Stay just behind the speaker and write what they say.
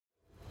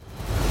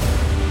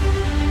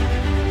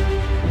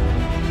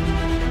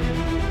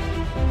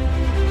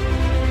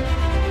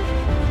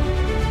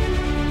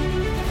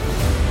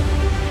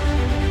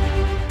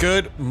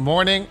Good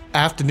morning,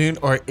 afternoon,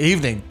 or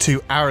evening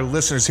to our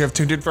listeners who have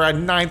tuned in for our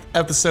 9th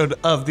episode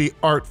of The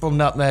Artful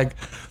Nutmeg.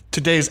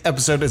 Today's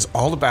episode is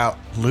all about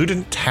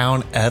Luton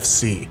Town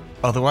FC,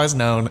 otherwise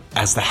known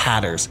as the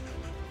Hatters.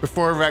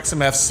 Before Wrexham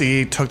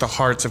FC took the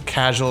hearts of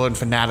casual and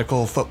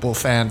fanatical football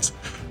fans,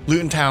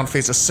 Luton Town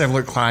faced a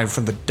similar climb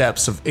from the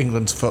depths of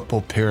England's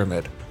football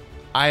pyramid.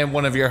 I am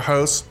one of your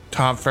hosts,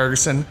 Tom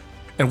Ferguson,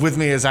 and with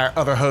me is our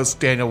other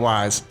host, Daniel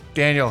Wise.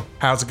 Daniel,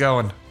 how's it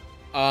going?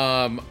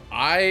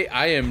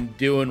 I am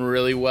doing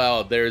really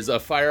well. There's a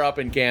fire up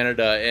in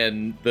Canada,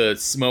 and the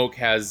smoke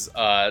has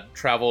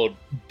traveled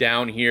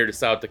down here to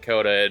South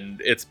Dakota, and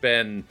it's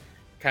been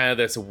kind of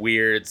this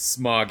weird,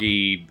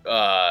 smoggy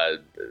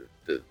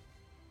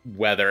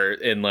weather.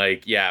 And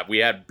we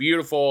had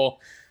beautiful,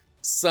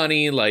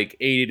 sunny,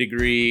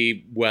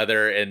 80-degree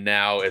weather, and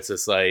now it's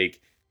just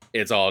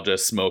it's all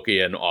just smoky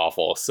and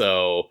awful.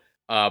 So.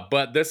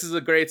 But this is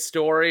a great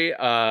story.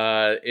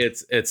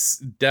 It's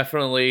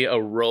definitely a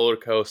roller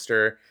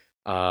coaster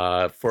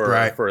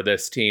for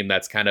this team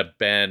that's kind of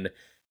been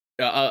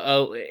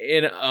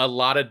in a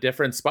lot of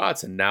different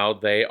spots, and now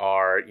they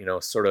are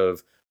sort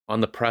of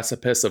on the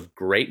precipice of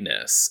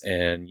greatness.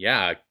 And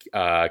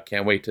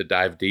can't wait to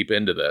dive deep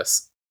into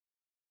this.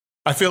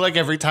 I feel like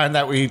every time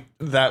that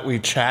we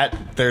chat,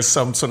 there's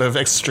some sort of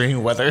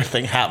extreme weather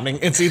thing happening.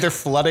 It's either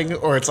flooding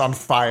or it's on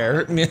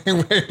fire near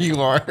where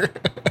you are.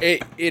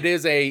 It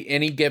is a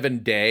any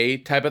given day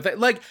type of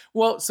thing.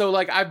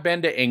 I've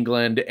been to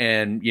England,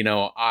 and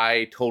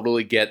I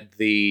totally get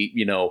the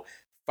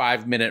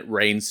 5-minute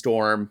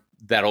rainstorm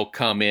that'll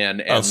come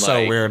in, and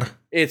so weird.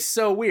 It's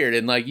so weird,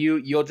 and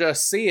you'll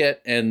just see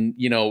it, and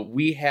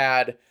we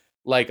had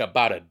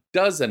about a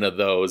dozen of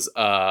those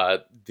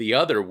the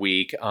other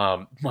week.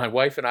 My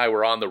wife and I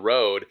were on the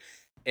road,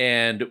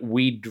 and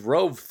we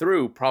drove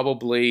through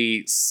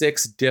probably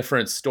 6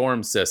 different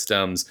storm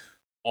systems,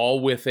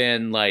 all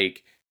within a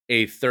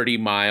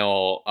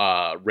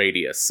 30-mile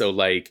radius. So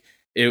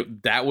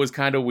that was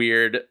kind of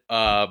weird.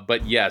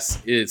 But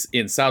yes, it's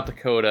in South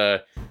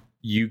Dakota.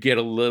 You get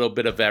a little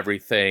bit of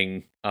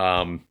everything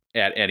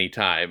at any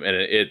time, and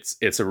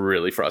it's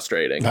really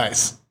frustrating.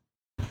 Nice.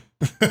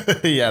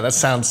 Yeah, that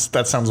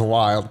sounds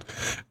wild.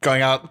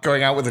 Going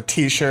out with a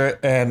t-shirt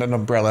and an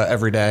umbrella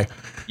every day.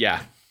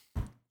 Yeah.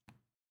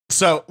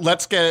 So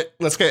let's get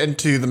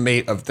into the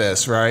meat of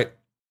this, right?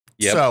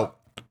 Yep. So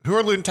who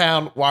are Luton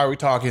Town? Why are we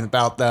talking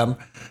about them?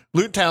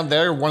 Luton Town,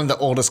 they're one of the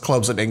oldest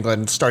clubs in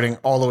England, starting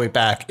all the way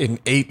back in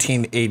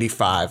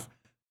 1885.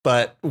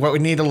 But what we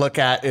need to look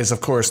at is,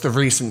 of course, the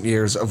recent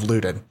years of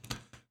Luton.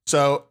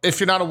 So if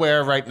you're not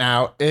aware right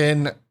now,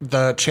 in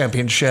the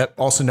Championship,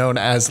 also known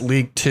as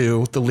League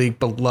Two, the league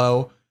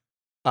below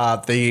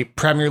the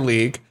Premier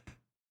League,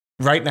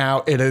 right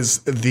now it is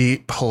the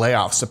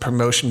playoffs, the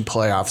promotion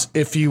playoffs.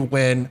 If you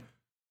win,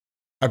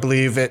 I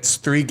believe it's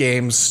 3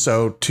 games,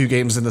 so 2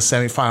 games in the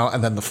semifinal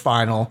and then the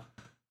final.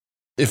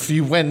 If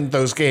you win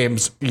those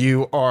games,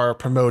 you are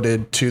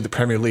promoted to the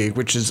Premier League,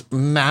 which is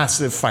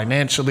massive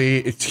financially.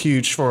 It's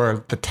huge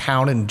for the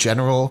town in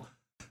general.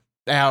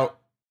 Now,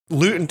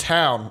 Luton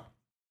Town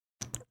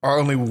are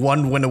only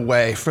 1 win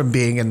away from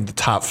being in the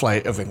top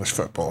flight of English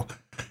football.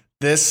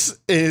 This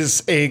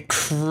is a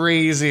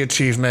crazy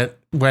achievement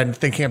when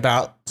thinking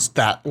about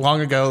that.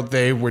 Long ago,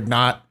 they were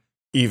not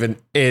even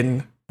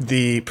in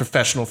the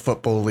professional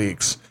football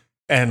leagues.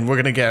 And we're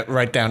going to get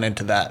right down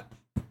into that.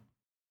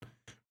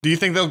 Do you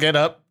think they'll get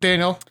up,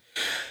 Daniel?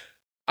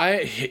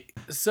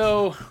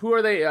 So who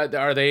are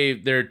they?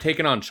 They're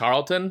taking on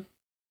Charlton?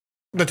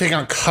 They're taking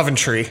on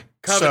Coventry.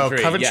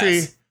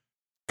 Yes.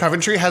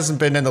 Coventry hasn't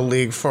been in the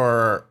league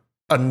for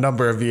a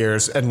number of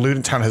years, and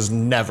Luton Town has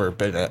never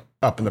been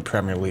up in the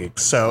Premier League.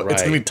 So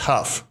It's going to be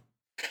tough.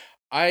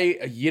 I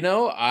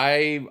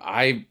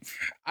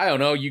don't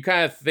know. You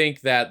kind of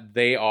think that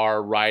they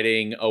are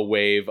riding a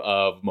wave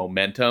of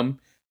momentum,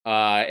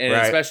 and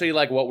especially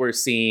what we're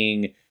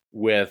seeing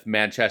with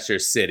Manchester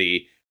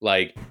City.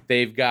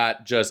 They've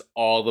got just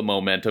all the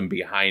momentum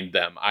behind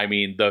them. I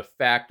mean, the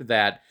fact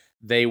that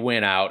they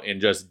went out and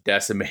just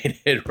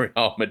decimated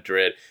Real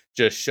Madrid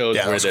just shows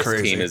where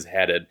this team is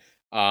headed.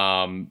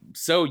 Sky's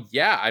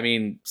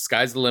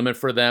the limit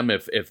for them.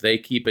 If they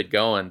keep it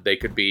going, they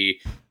could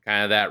be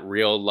kind of that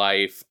real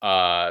life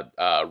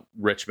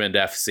Richmond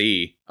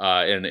FC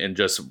and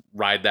just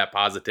ride that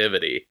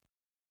positivity.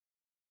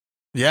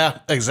 Yeah,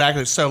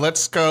 exactly. So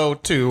let's go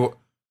to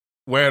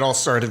where it all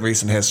started in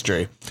recent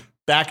history.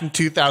 Back in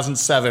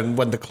 2007,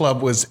 when the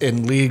club was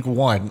in League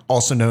One,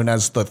 also known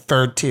as the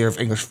 3rd tier of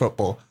English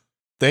football,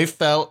 they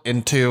fell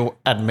into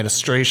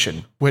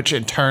administration, which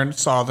in turn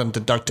saw them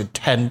deducted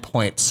 10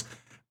 points.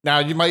 Now,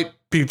 you might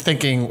be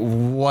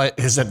thinking, what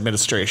is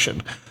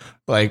administration?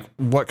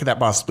 What could that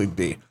possibly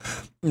be?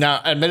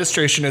 Now,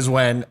 administration is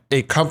when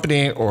a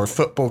company or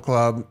football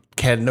club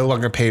can no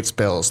longer pay its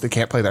bills. They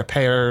can't pay their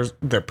players,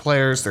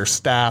 their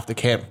staff. They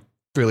can't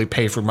really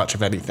pay for much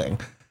of anything.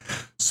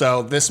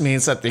 So this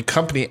means that the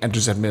company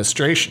enters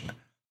administration.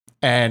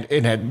 And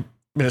in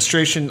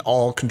administration,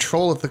 all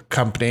control of the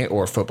company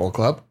or football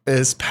club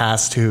is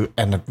passed to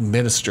an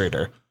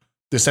administrator.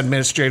 This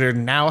administrator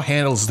now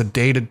handles the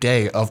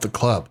day-to-day of the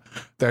club.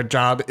 Their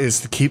job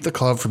is to keep the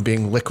club from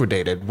being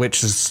liquidated,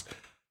 which is,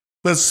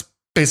 let's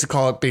basically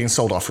call it being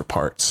sold off for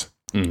parts.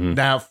 Mm-hmm.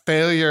 Now,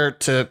 failure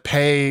to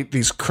pay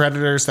these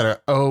creditors that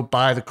are owed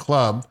by the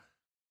club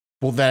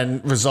will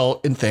then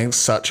result in things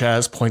such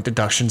as point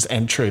deductions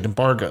and trade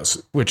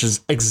embargoes, which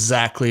is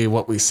exactly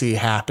what we see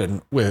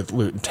happen with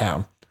Luton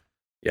Town.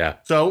 Yeah.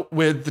 So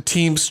with the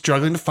team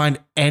struggling to find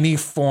any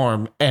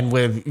form and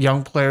with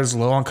young players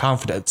low on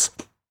confidence,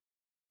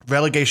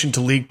 relegation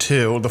to League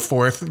Two, the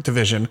fourth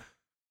division,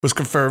 was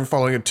confirmed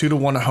following a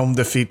 2-1 home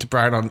defeat to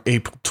Brighton on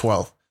April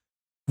 12th.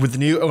 With the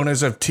new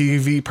owners of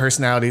TV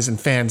personalities and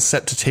fans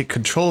set to take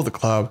control of the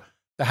club,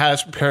 the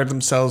Hatters prepared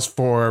themselves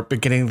for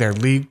beginning their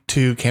League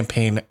Two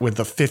campaign with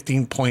a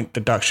 15-point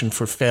deduction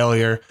for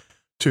failure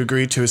to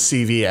agree to a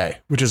CVA,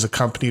 which is a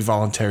company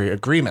voluntary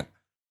agreement.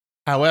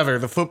 However,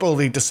 the Football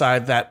League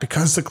decided that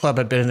because the club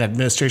had been in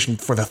administration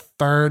for the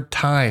third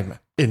time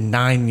in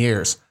 9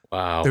 years,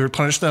 Wow. they would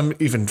punish them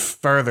even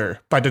further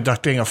by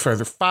deducting a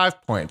further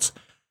 5 points.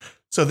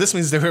 So this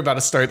means they were about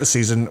to start the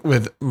season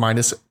with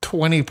minus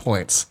 20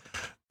 points.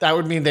 That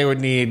would mean they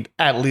would need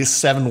at least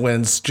 7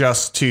 wins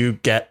just to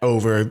get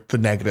over the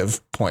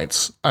negative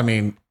points. I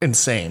mean,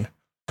 insane.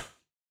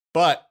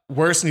 But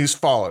worse news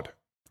followed.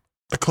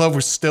 The club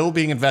was still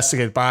being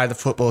investigated by the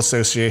Football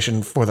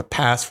Association for the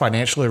past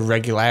financial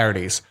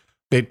irregularities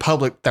made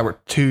public that were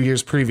 2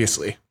 years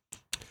previously.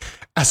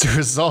 As a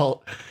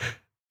result,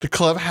 the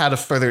club had a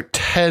further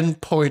 10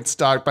 points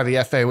docked by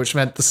the FA, which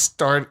meant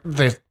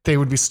they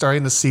would be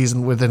starting the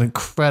season with an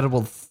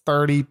incredible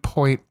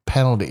 30-point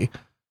penalty.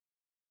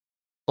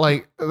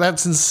 Like,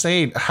 that's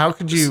insane. How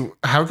could you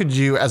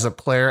as a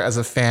player, as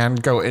a fan,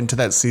 go into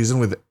that season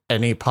with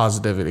any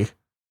positivity?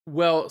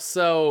 Well,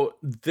 so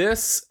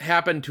this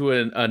happened to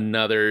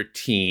another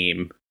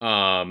team.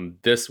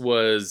 This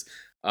was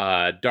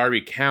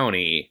Derby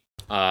County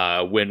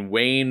when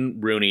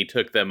Wayne Rooney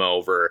took them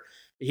over.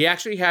 He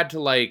actually had to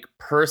like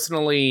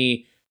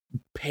personally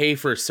pay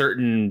for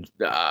certain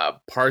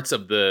parts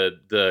of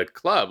the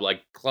club,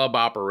 like club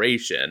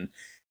operation.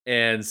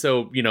 And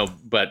so,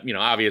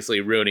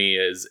 obviously Rooney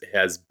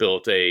has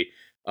built a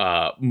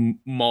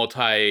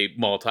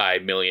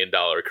multi-million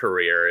dollar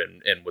career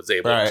and was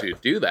able to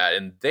do that.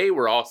 And they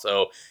were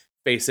also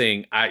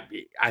facing, I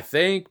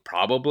think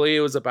probably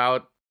it was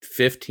about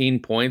 15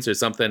 points or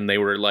something. They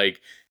were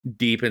like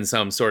deep in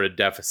some sort of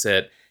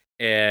deficit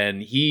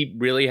and he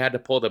really had to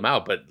pull them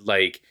out. But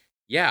like,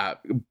 yeah,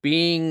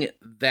 being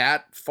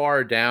that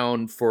far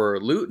down for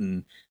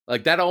Luton,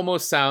 like that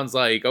almost sounds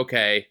like,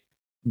 okay,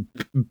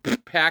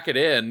 pack it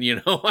in,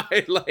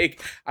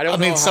 I don't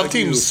know.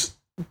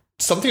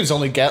 Some teams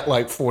only get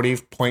like 40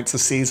 points a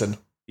season.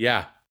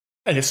 Yeah.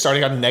 And you're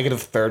starting on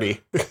negative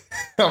 30.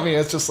 I mean,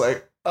 it's just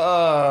like,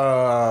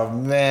 oh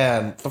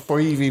man,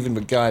 before you've even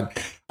begun.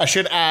 I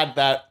should add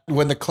that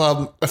when the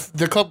club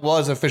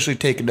was officially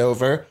taken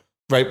over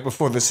right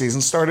before the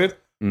season started,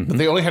 but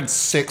they only had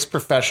 6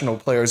 professional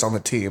players on the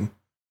team.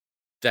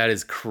 That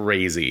is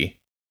crazy.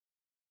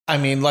 I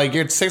mean, like, you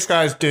had 6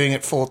 guys doing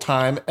it full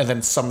time, and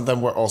then some of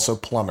them were also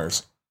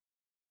plumbers.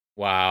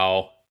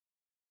 Wow.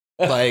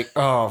 Like,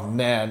 oh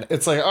man,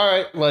 it's like, all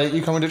right, like,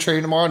 you coming to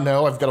training tomorrow?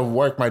 No, I've got to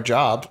work my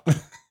job.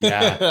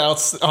 Yeah, I'll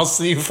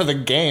see you for the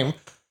game.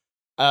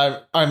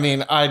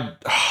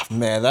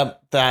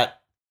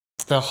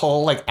 The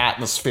whole like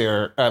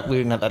atmosphere at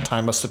Luton at that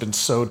time must have been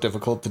so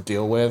difficult to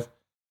deal with,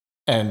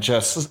 and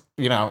just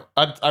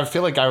I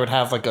feel like I would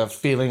have like a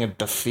feeling of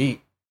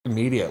defeat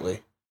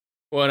immediately.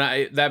 Well,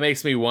 and that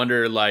makes me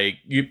wonder, like,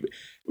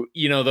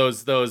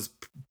 those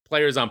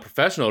players on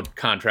professional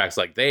contracts,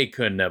 like, they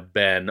couldn't have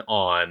been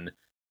on,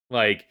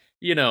 like,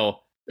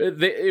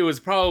 it was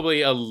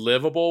probably a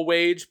livable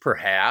wage,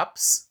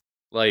 perhaps.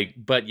 Like,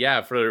 but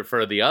yeah,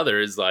 for the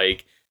others,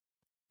 like,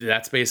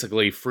 that's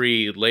basically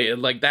free.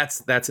 Like,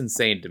 that's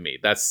insane to me.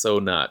 That's so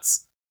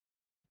nuts.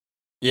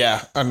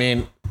 Yeah, I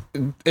mean,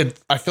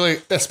 I feel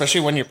like, especially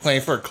when you're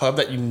playing for a club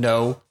that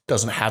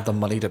doesn't have the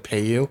money to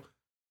pay you,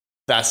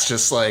 that's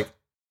just like,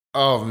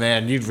 oh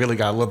man, you'd really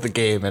gotta love the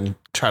game and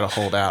try to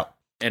hold out.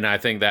 And I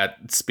think that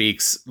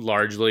speaks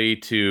largely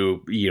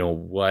to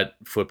what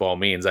football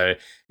means. I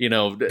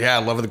love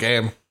the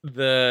game.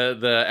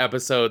 The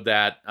episode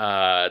that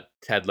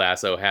Ted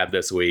Lasso had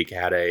this week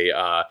had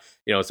a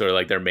sort of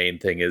like their main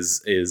thing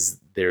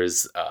is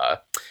there's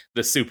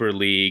the Super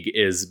League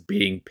is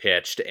being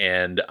pitched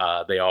and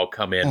they all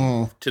come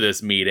in to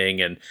this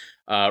meeting and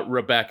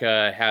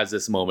Rebecca has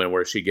this moment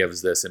where she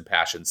gives this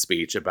impassioned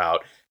speech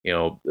about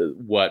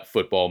what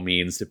football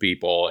means to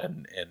people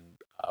and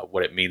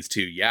what it means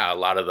to a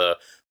lot of the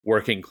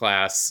working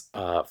class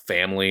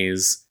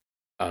families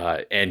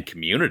and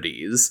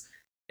communities.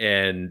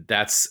 And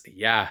that's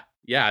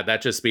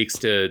that just speaks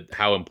to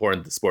how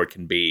important the sport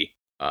can be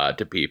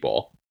to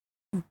people.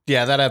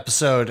 Yeah, that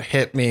episode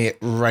hit me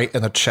right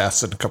in the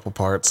chest in a couple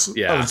parts.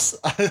 Yeah.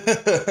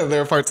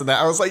 There were parts of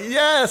that I was like,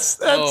 yes,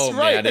 that's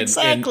right, man.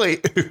 Exactly.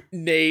 And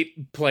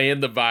Nate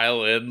playing the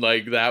violin,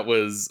 like that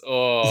was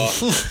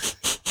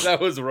that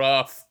was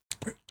rough.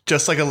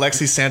 Just like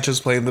Alexis Sanchez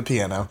playing the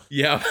piano.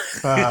 Yeah.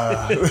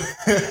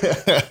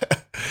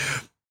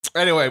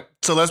 Anyway,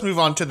 so let's move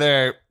on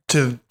to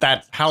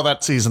how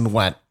that season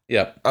went.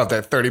 Yep. Of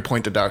their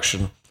 30-point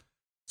deduction.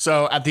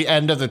 So at the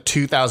end of the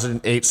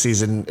 2008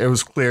 season, it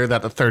was clear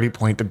that the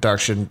 30-point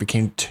deduction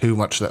became too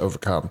much to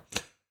overcome,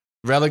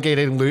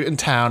 relegating Luton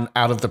Town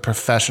out of the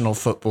professional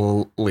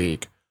football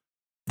league.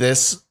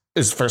 This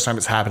is the first time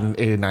it's happened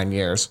in 89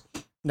 years.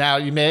 Now,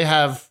 you may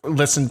have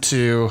listened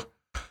to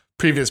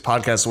previous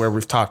podcasts where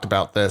we've talked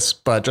about this,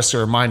 but just a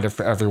reminder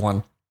for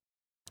everyone,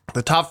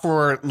 the top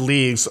 4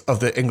 leagues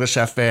of the English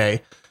FA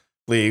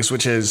leagues,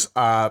 which is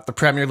the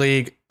Premier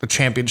League, the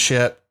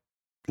Championship,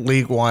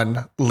 League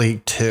One,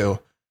 League Two.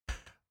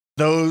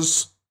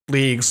 Those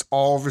leagues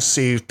all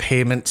receive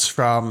payments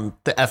from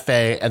the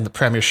FA and the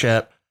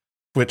Premiership,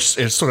 which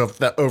is sort of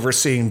the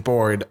overseeing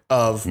board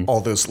of all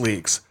those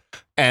leagues.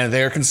 And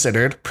they're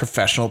considered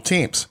professional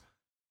teams.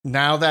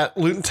 Now that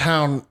Luton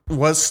Town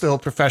was still a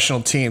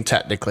professional team,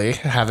 technically,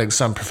 having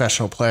some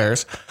professional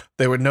players,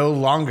 they were no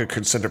longer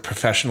considered a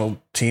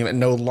professional team and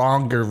no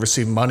longer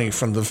receive money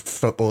from the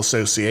Football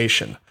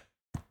Association.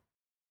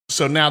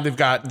 So now they've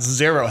got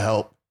zero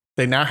help.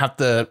 They now have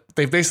to,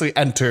 they basically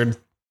entered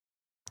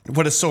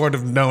what is sort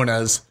of known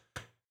as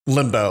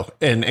limbo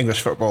in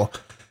English football.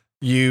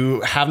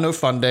 You have no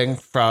funding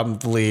from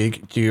the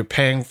league. You're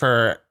paying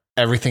for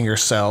everything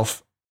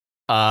yourself.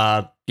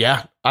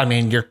 Yeah, I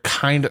mean, you're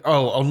kind of,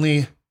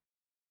 only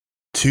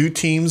 2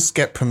 teams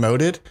get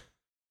promoted.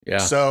 Yeah.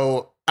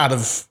 So out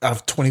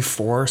of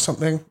 24 or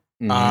something.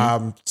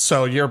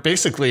 So you're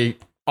basically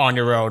on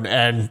your own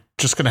and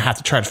just going to have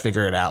to try to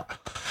figure it out.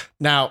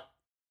 Now,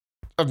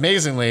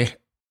 amazingly,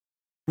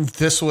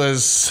 this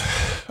was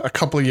a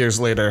couple of years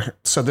later.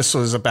 So this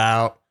was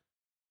about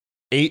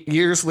 8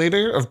 years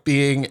later of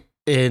being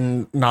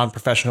in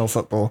non-professional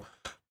football.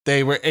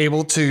 They were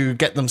able to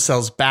get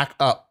themselves back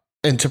up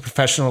into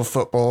professional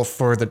football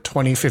for the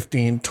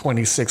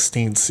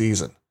 2015-2016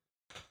 season.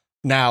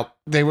 Now,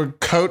 they were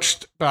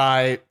coached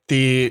by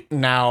the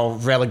now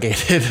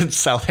relegated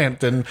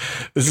Southampton.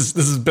 This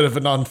is a bit of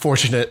an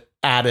unfortunate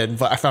add-in,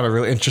 but I found it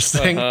really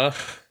interesting.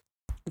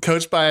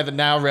 Coached by the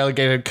now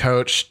relegated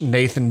coach,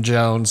 Nathan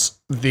Jones,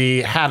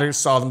 the Hatters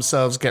saw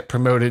themselves get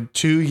promoted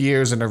 2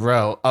 years in a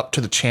row up to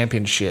the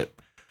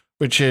Championship,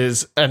 which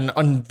is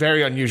an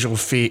very unusual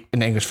feat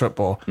in English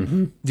football.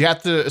 You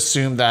have to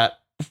assume that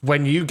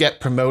when you get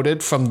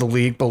promoted from the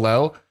league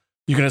below,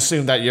 you can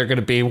assume that you're going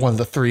to be one of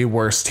the 3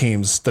 worst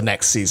teams the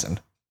next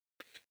season.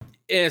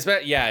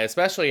 Yeah,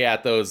 especially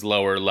at those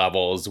lower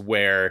levels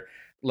where,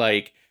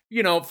 like,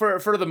 you know,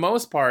 for the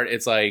most part,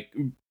 it's like,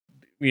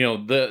 you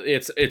know,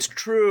 it's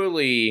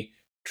truly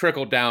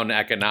trickle down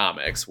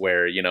economics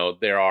where, you know,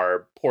 there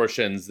are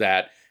portions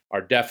that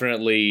are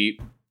definitely,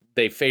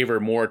 they favor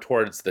more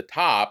towards the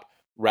top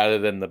rather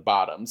than the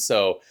bottom.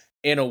 So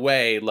in a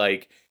way,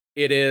 like,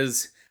 it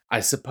is, I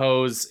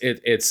suppose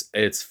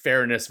it's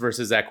fairness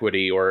versus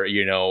equity, or,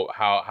 you know,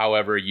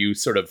 however you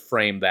sort of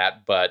frame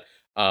that. But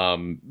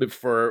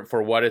for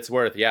what it's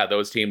worth, yeah,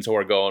 those teams who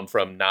are going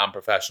from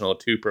non-professional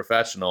to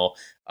professional,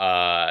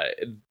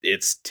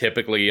 it's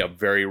typically a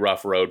very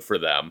rough road for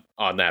them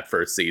on that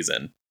first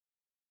season.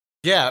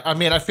 Yeah, I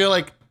mean, I feel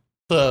like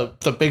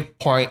the big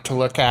point to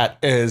look at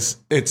is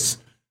it's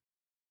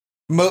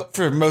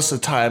for most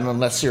of the time,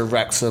 unless you're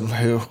Wrexham,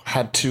 who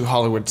had 2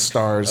 Hollywood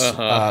stars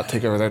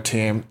take over their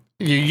team,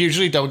 you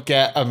usually don't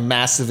get a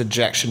massive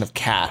injection of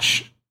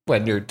cash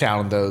when you're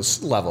down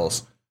those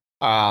levels.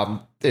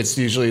 It's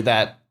usually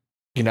that,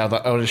 you know,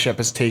 the ownership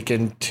is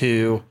taken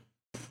to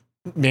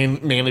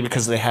mainly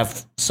because they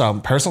have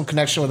some personal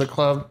connection with the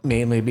club,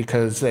 mainly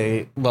because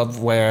they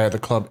love where the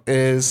club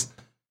is.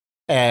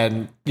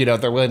 And, you know,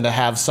 they're willing to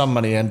have some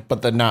money in,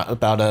 but they're not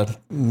about to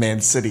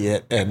Man City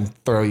it and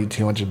throw you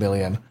 200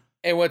 million.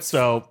 And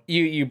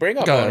you bring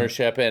up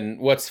ownership, and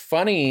what's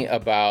funny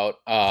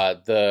about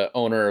the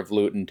owner of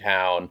Luton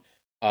Town,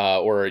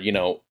 or, you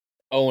know,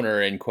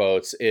 owner in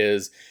quotes,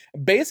 is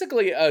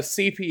basically a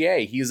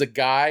CPA. He's a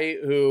guy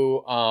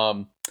who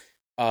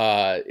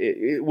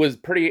it was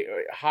pretty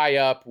high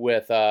up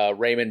with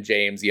Raymond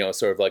James, you know,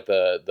 sort of like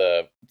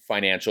the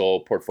financial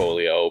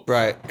portfolio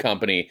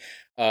company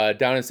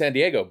down in San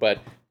Diego. But,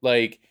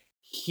 like,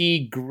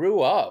 he grew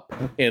up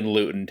in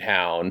Luton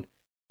Town.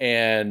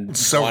 And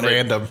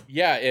random.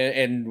 Yeah.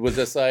 And was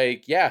just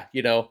like, yeah,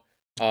 you know,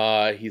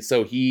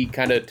 he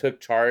kind of took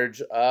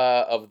charge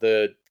of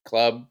the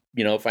club,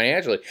 you know,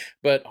 financially,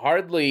 but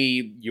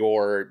hardly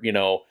your, you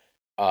know,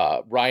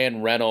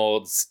 Ryan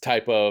Reynolds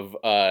type of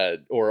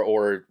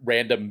or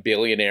random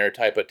billionaire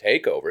type of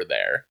takeover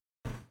there.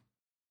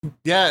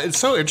 Yeah, it's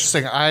so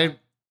interesting. I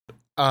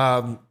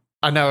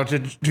know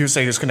you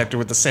say he's connected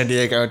with the San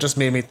Diego. It just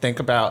made me think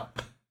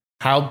about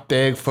how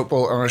big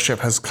football ownership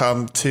has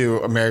come to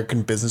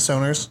American business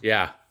owners.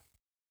 Yeah.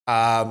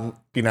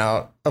 You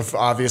know,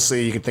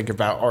 obviously you can think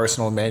about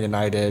Arsenal, Man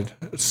United,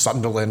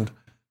 Sunderland.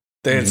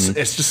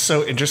 It's just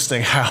so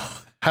interesting how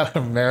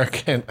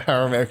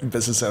American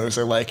business owners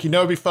are like, you know,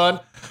 it'd be fun.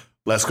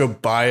 let's go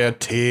buy a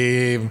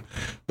team.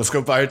 Let's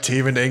go buy a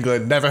team in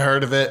England. Never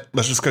heard of it.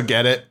 Let's just go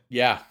get it.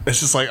 Yeah. It's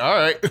just like, all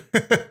right.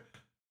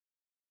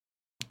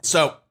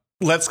 So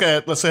let's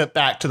get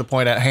back to the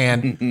point at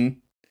hand.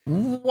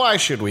 Mm-hmm. Why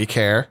should we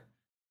care?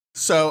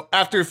 So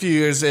after a few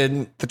years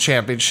in the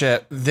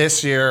championship,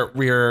 this year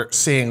we're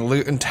seeing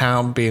Luton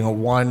Town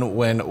being one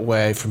win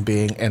away from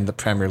being in the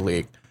Premier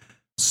League.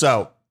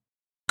 So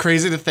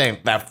crazy to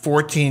think that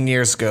 14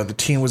 years ago, the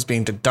team was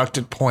being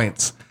deducted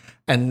points,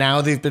 and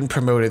now they've been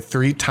promoted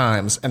 3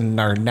 times and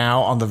are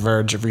now on the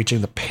verge of reaching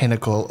the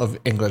pinnacle of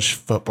English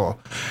football.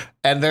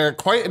 And they're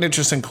quite an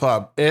interesting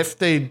club. If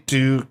they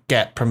do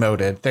get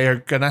promoted, they are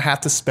going to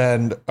have to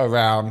spend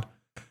around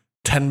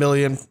 10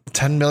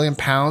 million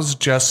pounds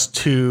just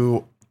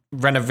to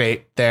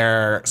renovate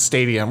their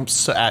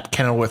stadiums at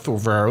Kenilworth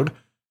Road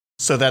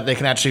so that they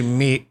can actually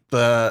meet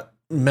the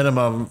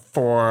minimum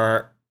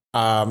for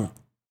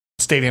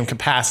stadium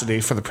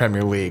capacity for the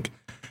Premier League.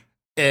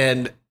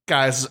 And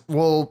guys,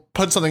 we'll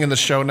put something in the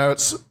show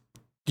notes.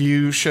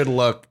 You should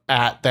look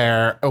at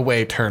their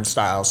away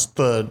turnstiles.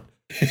 The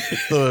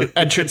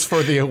entrance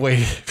for the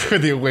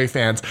away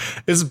fans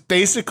is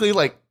basically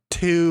like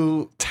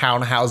 2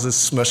 townhouses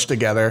smushed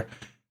together.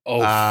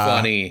 Oh,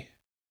 funny.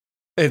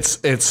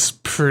 It's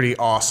pretty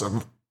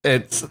awesome.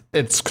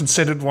 It's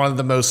considered one of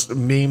the most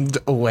memed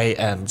away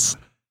ends.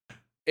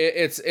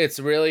 It's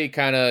really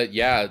kind of,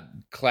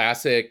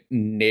 classic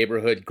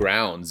neighborhood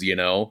grounds, kind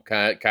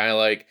of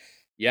like,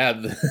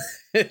 the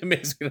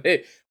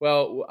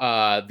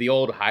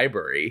old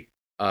Highbury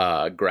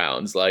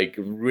grounds, like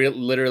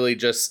literally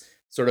just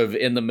sort of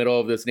in the middle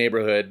of this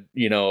neighborhood,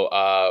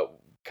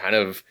 kind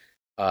of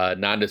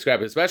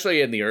nondescript, especially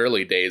in the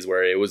early days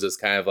where it was this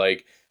kind of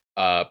like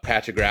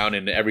patch of ground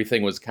and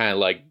everything was kind of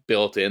like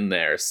built in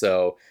there.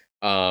 So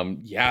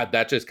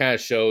that just kind of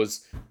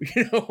shows,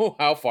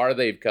 how far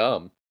they've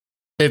come.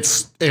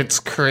 It's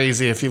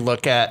crazy if you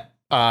look at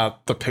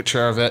the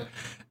picture of it.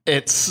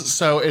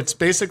 It's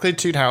basically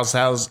 2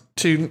 townhouses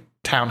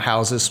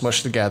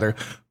smushed together.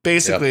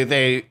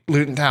 Basically,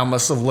 Luton Town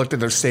must have looked at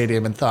their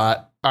stadium and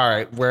thought, all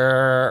right,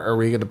 where are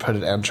we going to put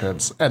an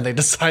entrance? And they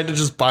decided to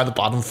just buy the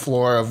bottom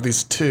floor of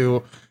these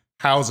 2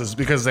 houses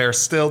because there are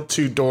still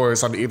 2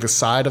 doors on either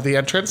side of the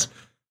entrance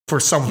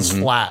for someone's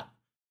flat.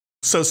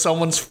 So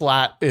someone's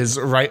flat is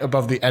right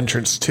above the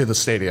entrance to the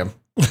stadium.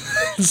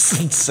 It's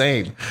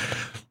insane.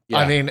 Yeah.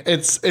 I mean,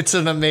 it's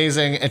an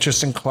amazing,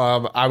 interesting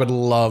club. I would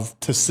love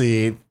to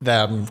see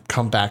them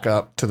come back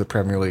up to the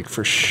Premier League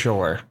for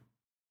sure.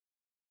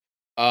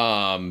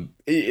 Do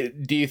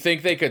you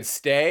think they could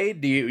stay?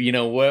 Do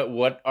you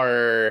what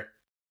are,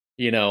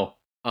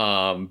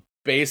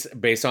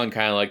 based on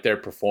kind of like their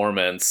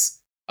performance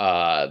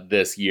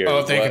this year? Oh,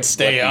 if they could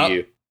stay up?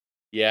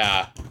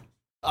 Yeah.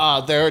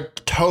 They're a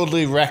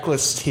totally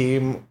reckless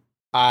team.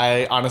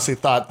 I honestly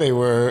thought they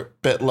were a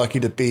bit lucky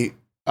to beat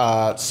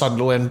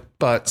Sunderland,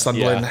 but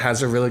Sunderland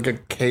has a really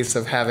good case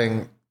of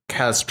having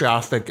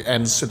catastrophic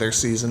ends to their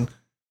season.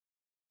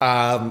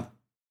 I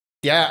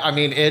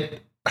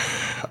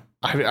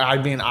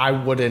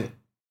wouldn't,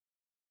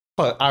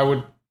 but I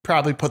would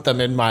probably put them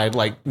in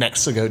my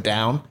next to go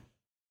down.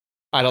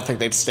 I don't think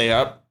they'd stay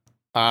up.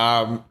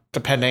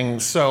 Depending,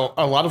 so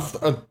a lot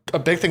of a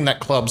big thing that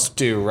clubs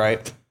do,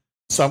 right?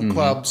 Some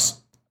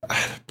clubs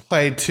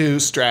play 2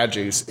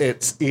 strategies.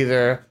 It's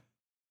either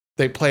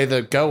they play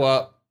the go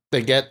up,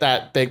 they get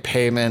that big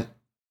payment,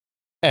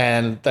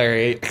 and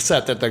they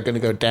accept that they're going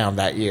to go down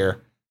that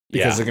year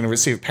because they're going to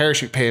receive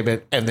parachute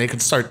payment, and they can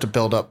start to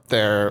build up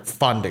their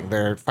funding,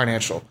 their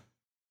financial.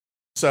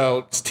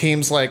 So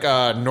teams like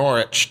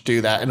Norwich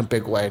do that in a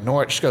big way.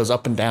 Norwich goes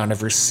up and down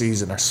every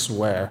season, I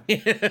swear.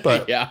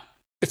 But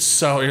it's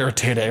so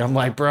irritating. I'm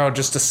like, bro,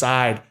 just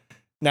decide.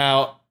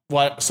 Now,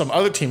 what some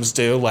other teams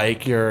do,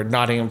 like your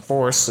Nottingham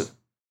Forest,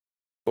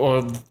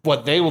 or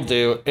what they will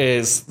do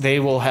is they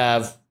will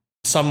have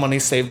some money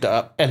saved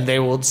up, and they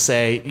will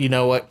say, you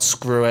know what,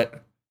 screw it.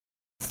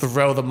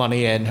 Throw the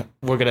money in.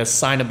 We're going to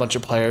sign a bunch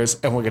of players,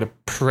 and we're going to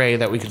pray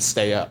that we can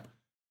stay up.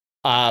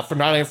 For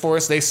Nottingham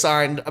Forest, they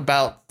signed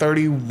about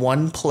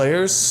 31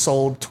 players,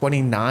 sold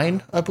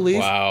 29, I believe.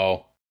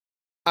 Wow.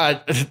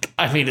 I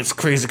mean, it's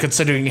crazy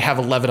considering you have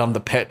 11 on the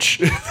pitch.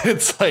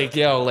 It's like,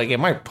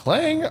 am I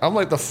playing? I'm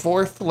like the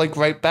 4th,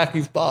 right back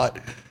you've bought.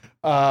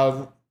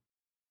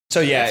 So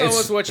yeah, it's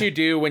almost what you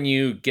do when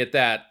you get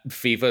that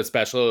FIFA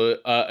special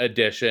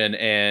edition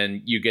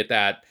and you get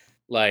that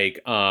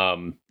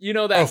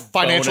that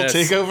financial bonus,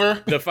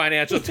 takeover. The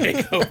financial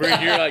takeover.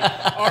 And you're like,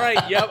 all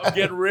right, yep, I'm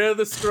getting rid of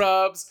the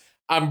scrubs.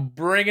 I'm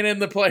bringing in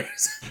the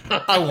players.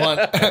 I want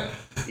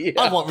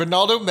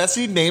Ronaldo,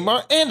 Messi,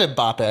 Neymar, and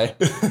Mbappe.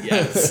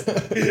 Yes.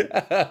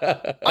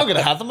 I'm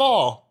gonna have them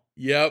all.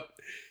 Yep.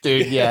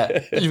 Dude,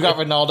 yeah. You've got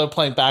Ronaldo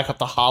playing back up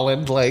to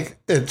Holland.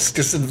 It's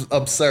just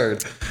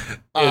absurd.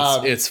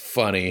 It's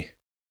funny.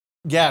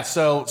 Yeah,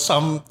 so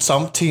some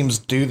teams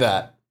do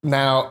that.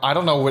 Now, I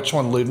don't know which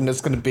one Luton is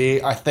going to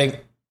be. I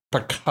think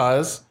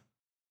because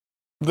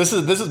this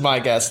is my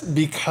guess,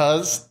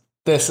 because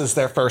this is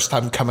their first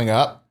time coming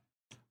up,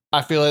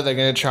 I feel like they're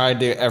going to try and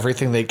do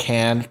everything they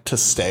can to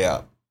stay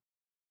up.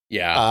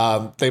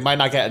 Yeah. They might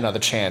not get another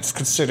chance,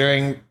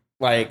 considering,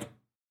 like,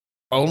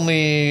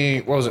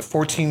 only, what was it,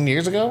 14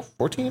 years ago?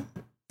 14?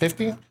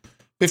 15?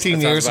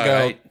 15 years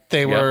ago, right.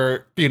 They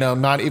were,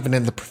 not even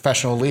in the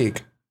professional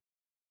league.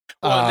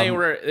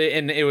 Well,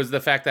 and it was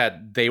the fact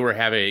that they were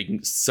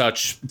having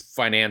such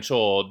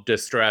financial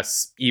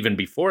distress even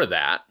before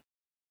that.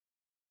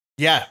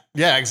 Yeah,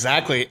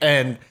 exactly.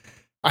 And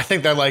I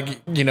think they're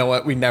like, you know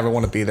what, we never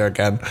want to be there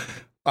again.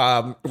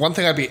 One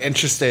thing I'd be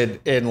interested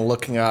in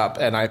looking up,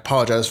 and I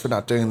apologize for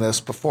not doing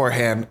this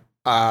beforehand,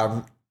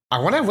 I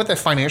wonder what their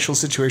financial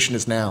situation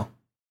is now.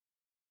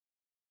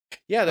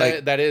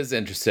 Yeah, that is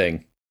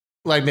interesting.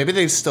 Like, maybe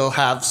they still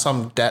have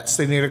some debts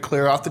they need to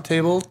clear off the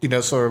table,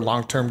 sort of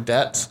long-term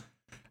debts.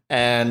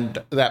 And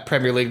that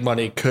Premier League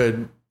money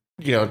could,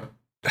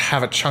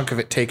 have a chunk of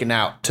it taken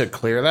out to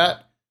clear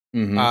that.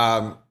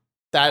 Mm-hmm.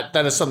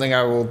 That is something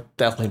I will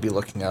definitely be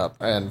looking up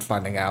and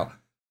finding out.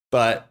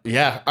 But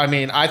yeah, I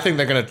mean, I think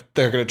they're gonna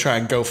try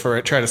and go for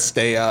it, try to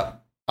stay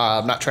up,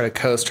 not try to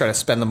coast, try to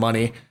spend the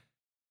money.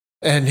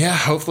 And yeah,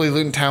 hopefully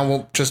Luton Town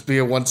won't just be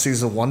a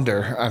one-season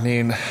wonder. I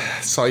mean,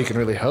 that's all you can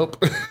really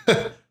hope.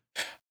 But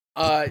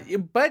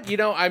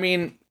I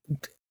mean,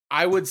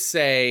 I would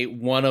say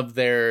one of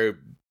their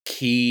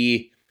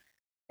key,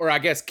 or I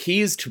guess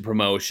keys to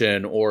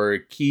promotion or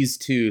keys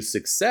to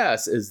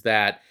success is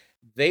that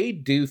they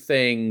do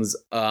things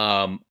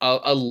a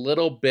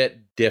little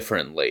bit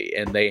differently,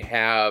 and they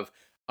have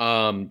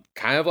kind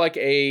of like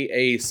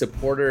a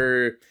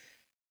supporter,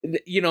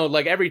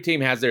 like every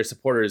team has their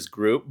supporters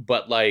group,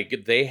 but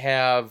like they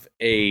have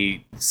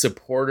a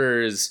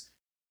supporters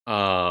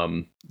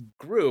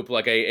group,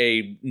 like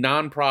a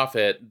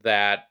nonprofit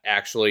that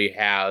actually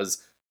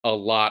has a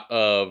lot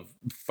of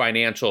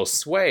financial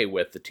sway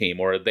with the team,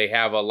 or they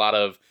have a lot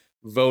of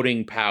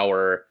voting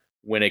power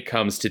when it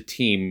comes to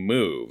team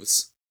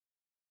moves.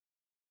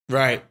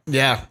 Right.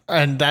 Yeah.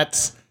 And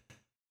that's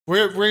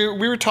we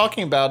were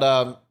talking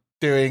about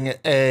doing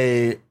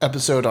a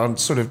episode on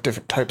sort of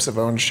different types of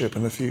ownership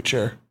in the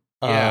future.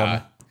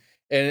 Yeah.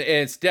 And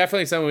it's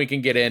definitely something we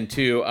can get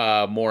into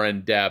more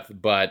in depth,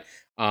 but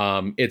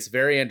it's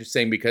very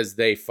interesting because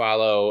they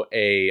follow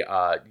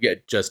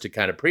just to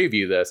kind of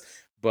preview this,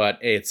 but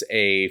it's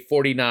a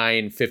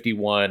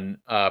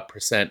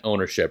 49-51%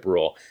 ownership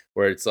rule,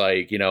 where it's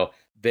like,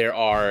 there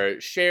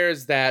are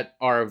shares that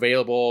are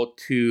available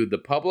to the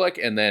public,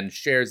 and then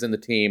shares in the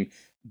team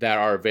that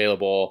are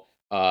available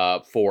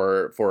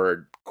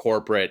for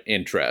corporate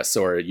interests,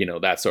 or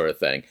that sort of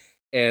thing.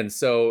 And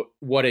so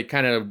what it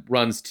kind of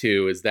runs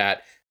to is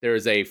that there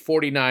is a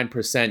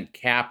 49%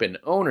 cap in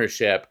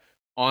ownership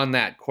on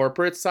that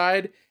corporate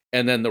side,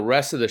 and then the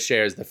rest of the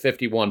shares, the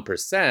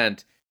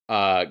 51%,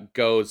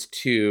 goes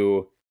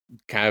to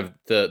kind of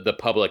the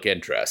public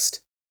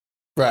interest.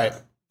 Right.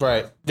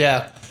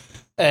 Yeah.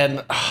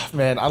 And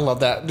man, I love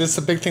that. This is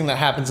a big thing that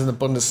happens in the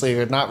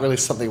Bundesliga, not really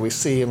something we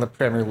see in the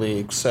Premier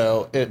League.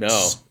 So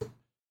it's,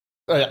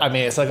 I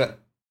mean, it's like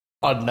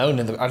unknown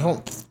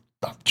I'm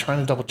trying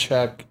to double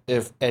check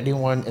if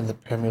anyone in the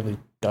Premier League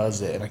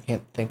does it, and I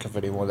can't think of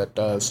anyone that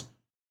does.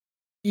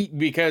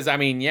 Because I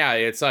mean, yeah,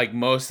 it's like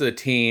most of the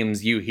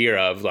teams you hear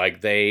of,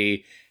 like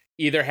they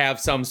either have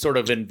some sort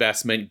of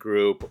investment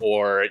group,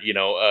 or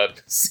a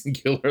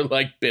singular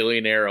like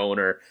billionaire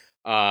owner,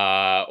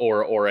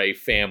 or a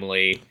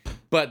family.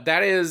 But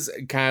that is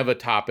kind of a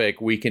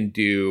topic we can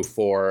do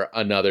for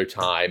another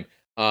time.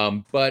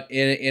 But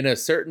in a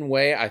certain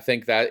way, I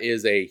think that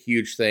is a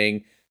huge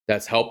thing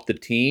that's helped the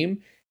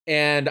team.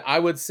 And I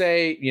would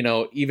say,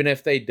 even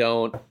if they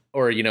don't,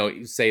 or,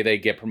 say they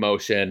get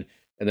promotion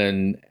and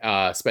then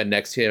spend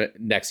next year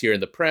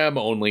in the Prem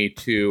only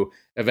to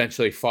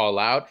eventually fall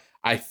out,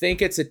 I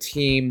think it's a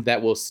team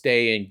that will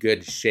stay in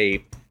good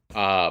shape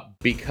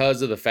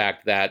because of the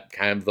fact that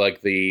kind of like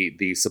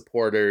the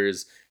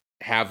supporters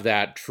have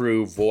that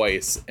true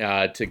voice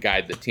to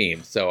guide the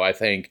team. So I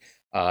think,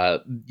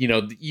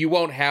 you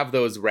won't have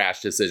those rash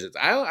decisions.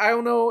 I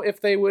don't know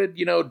if they would,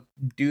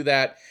 do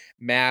that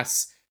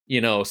mass,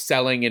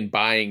 selling and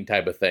buying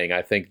type of thing.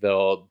 I think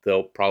they'll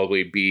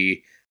probably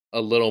be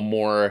a little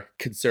more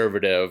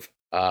conservative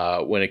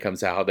when it comes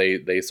to how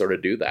they sort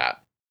of do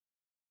that.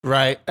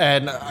 Right.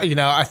 And,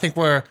 I think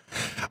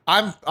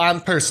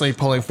I'm personally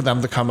pulling for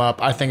them to come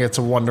up. I think it's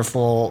a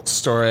wonderful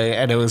story,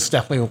 and it was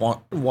definitely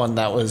one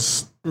that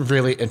was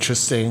really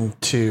interesting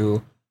to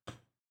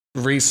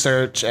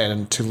research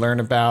and to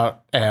learn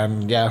about.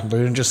 And yeah,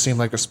 Luton just seemed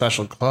like a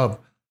special club.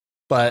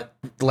 But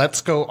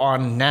let's go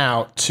on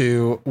now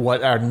to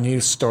what our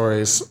news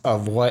stories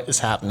of what is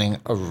happening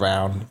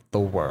around the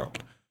world.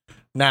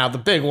 Now, the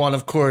big one,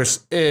 of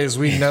course, is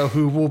we know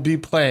who will be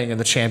playing in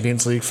the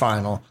Champions League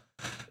final.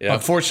 Yep.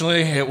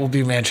 Unfortunately, it will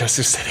be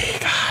Manchester City.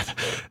 God.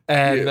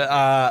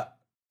 And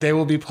they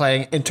will be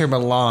playing Inter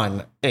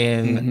Milan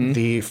in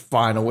the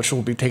final, which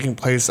will be taking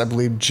place, I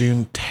believe,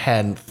 June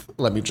 10th.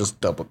 Let me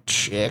just double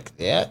check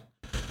that.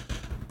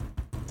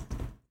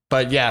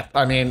 But yeah,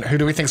 I mean, who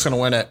do we think is going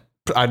to win it?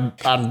 I'm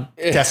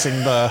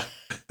guessing the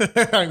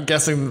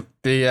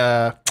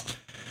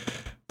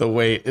the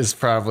wait is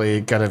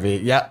probably going to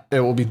be,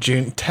 it will be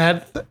June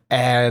 10th.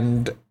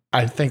 And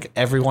I think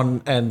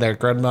everyone and their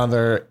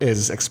grandmother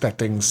is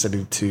expecting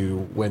City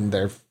to win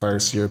their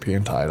first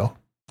European title.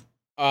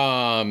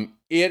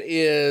 It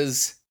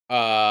is,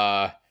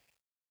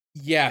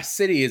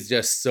 City is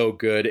just so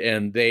good,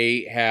 and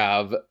they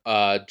have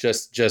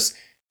just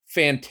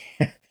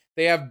fantastic.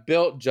 They have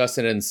built just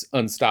an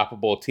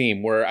unstoppable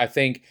team. Where I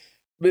think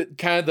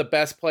kind of the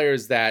best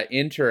players that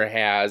Inter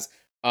has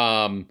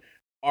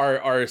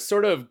are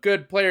sort of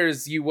good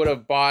players you would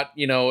have bought,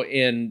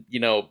 in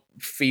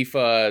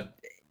FIFA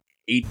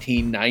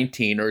 18,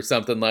 19 or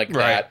something like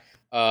that.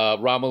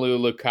 Romelu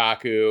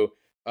Lukaku.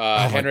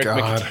 Henrik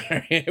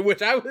Mkhitaryan,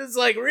 which I was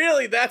like,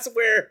 really? That's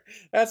where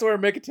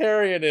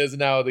Mkhitaryan is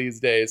now these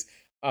days.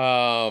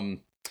 Eden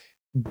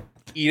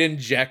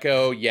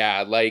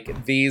Dzeko,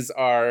 like these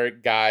are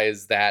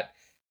guys that,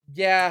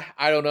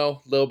 I don't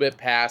know, a little bit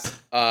past.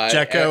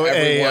 Dzeko,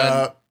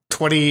 a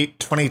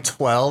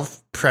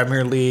 2012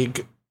 Premier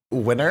League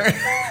winner.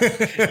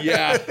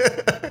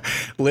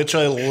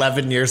 Literally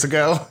 11 years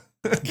ago.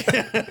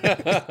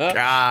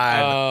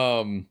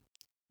 God.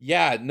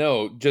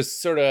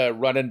 Just sort of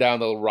running down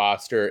the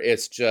roster.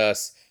 It's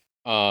just,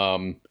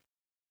 I'm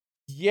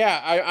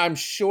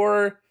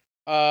sure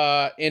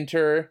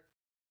Inter,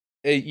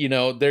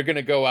 they're going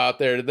to go out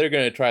there. They're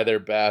going to try their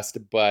best,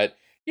 but,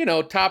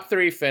 top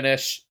 3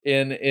 finish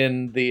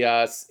in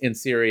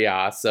Serie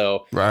A.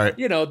 So,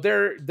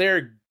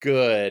 they're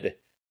good,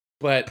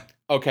 but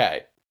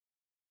okay.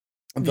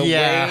 The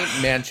way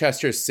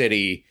Manchester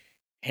City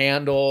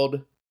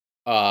handled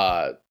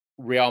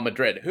Real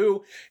Madrid,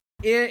 who,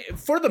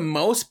 for the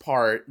most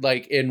part,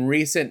 like in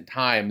recent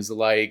times,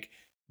 like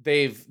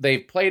they've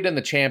played in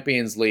the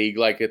Champions League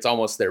like it's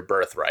almost their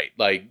birthright.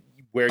 Like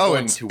we're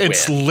going to win.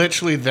 It's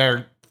literally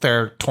their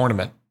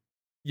tournament.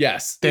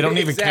 Yes, they don't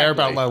even care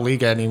about La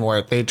Liga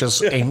anymore. They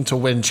just aim to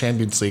win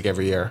Champions League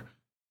every year.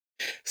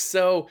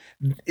 So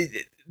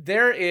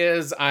there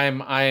is.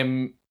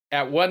 I'm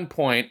at one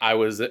point I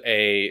was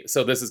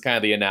so this is kind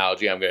of the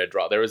analogy I'm going to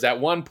draw. There was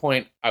at one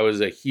point I was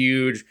a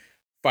huge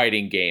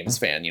fighting games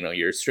fan,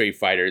 your Street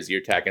Fighters,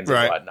 your Tekkens,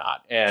 and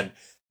whatnot. And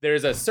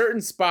there's a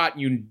certain spot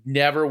you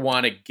never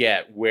want to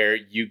get where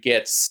you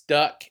get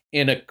stuck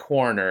in a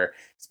corner,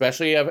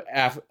 especially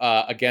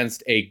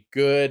against a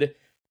good,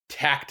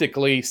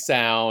 tactically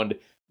sound,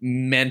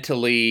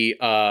 mentally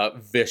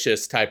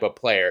vicious type of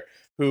player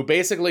who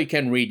basically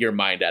can read your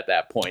mind at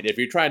that point. If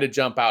you're trying to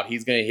jump out,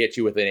 he's going to hit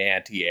you with an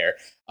anti-air.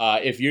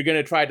 If you're going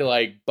to try to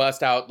like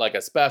bust out like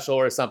a special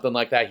or something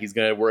like that, he's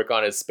going to work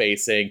on his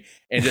spacing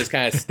and just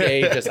kind of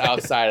stay just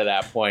outside of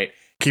that point.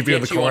 Keep you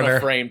in the corner. On a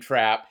frame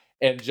trap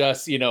and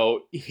just,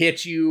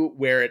 hit you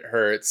where it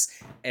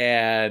hurts.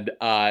 And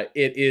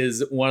it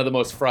is one of the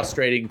most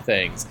frustrating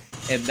things.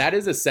 And that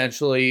is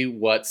essentially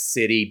what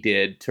City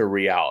did to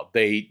Real.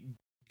 They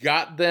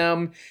got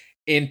them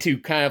into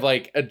kind of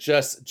like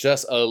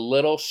just a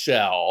little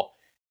shell,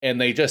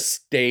 and they just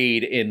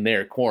stayed in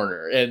their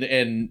corner.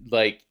 And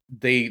like,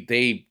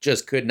 they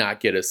just could not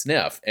get a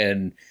sniff,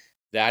 and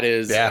that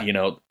is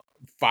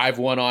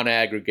 5-1 on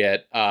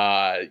aggregate.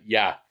 To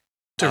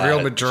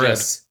Real Madrid,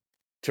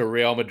 to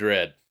Real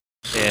Madrid,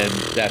 and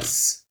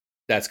that's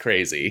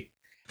crazy.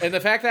 And the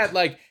fact that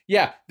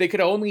they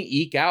could only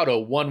eke out a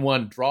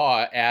 1-1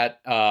 draw at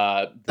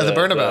the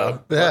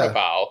Bernabeu,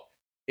 Bernabeu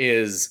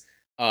is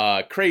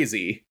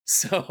crazy.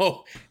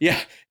 So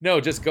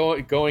just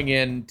going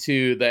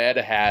into the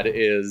Etihad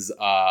is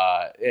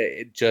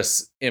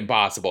just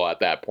impossible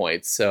at that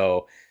point.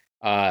 So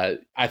I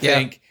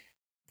think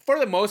for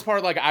the most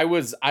part, like I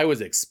was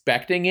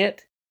expecting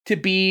it to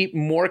be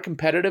more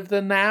competitive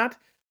than that.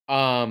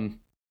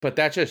 But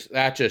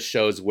that just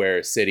shows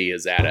where City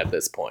is at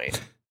this point.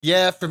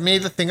 Yeah, for me,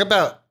 the thing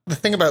about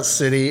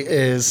City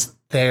is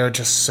they're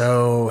just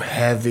so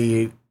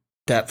heavy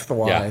depth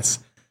wise.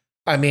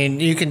 I mean,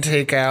 you could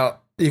take out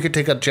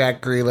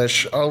Jack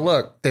Grealish. Oh,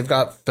 look, they've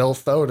got Phil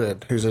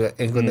Foden, who's an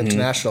England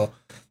international.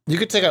 You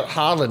could take out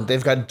Haaland.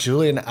 They've got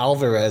Julian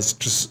Alvarez,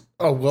 just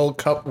a World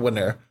Cup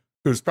winner,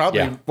 who's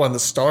probably one of the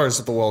stars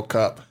of the World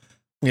Cup,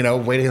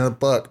 waiting in the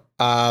book.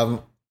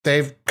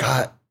 They've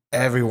got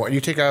everyone.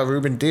 You take out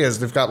Ruben Diaz,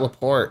 they've got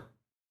Laporte.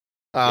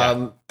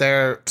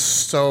 They're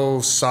so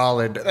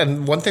solid.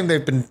 And one thing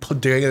they've been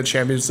doing in the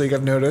Champions League,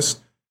 I've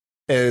noticed,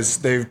 is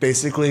they've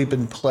basically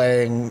been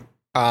playing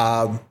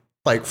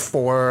like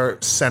 4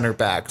 center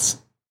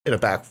backs in a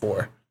back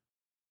 4.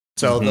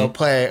 So they'll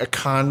play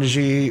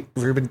Akanji,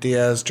 Ruben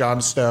Diaz,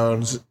 John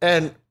Stones,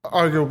 and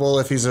arguable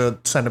if he's a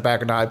center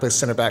back or not. I play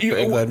center back for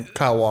England,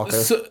 Kyle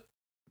Walker.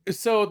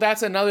 So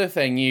that's another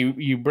thing.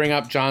 You bring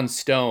up John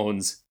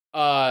Stones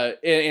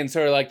in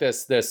sort of like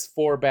this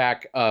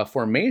 4-back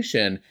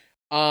formation.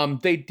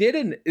 Pep did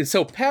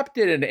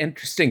an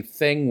interesting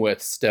thing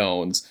with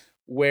Stones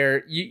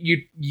where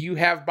you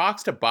have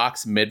box to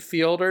box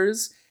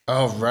midfielders.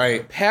 Oh,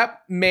 right.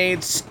 Pep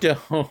made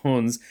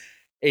Stones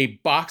a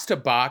box to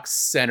box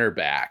center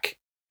back.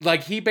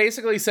 Like he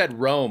basically said,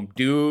 Rome,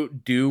 do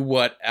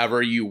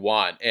whatever you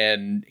want.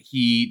 And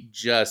he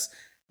just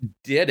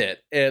did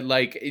it.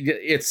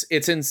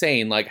 It's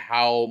insane, like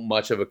how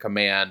much of a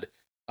command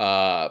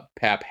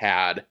Pep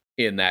had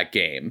in that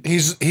game.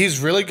 He's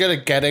really good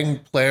at getting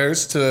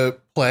players to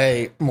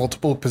play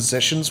multiple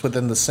positions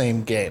within the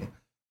same game.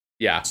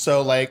 Yeah.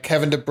 So like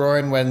Kevin De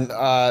Bruyne, when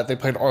they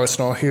played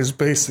Arsenal, he was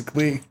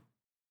basically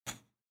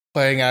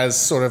playing as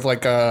sort of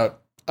like a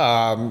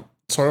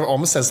sort of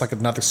almost as like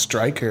another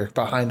striker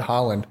behind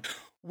Haaland.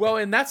 Well,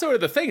 and that's sort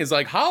of the thing is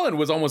like Haaland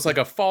was almost like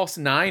a false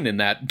nine in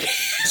that game.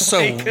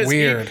 So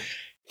weird.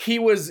 He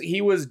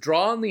was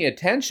drawing the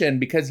attention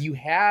because you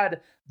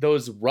had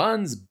those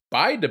runs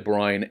by De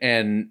Bruyne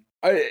and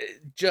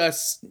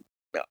just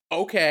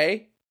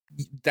okay,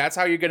 that's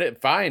how you're gonna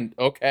find .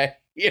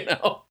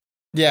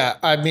 Yeah,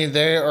 I mean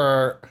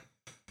they're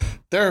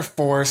a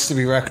force to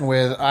be reckoned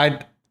with.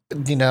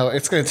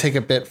 It's going to take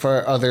a bit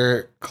for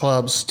other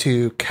clubs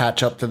to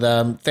catch up to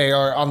them. They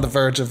are on the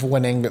verge of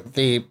winning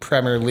the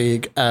Premier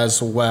League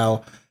as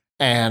well.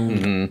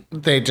 And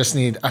they just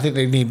need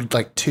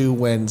like 2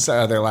 wins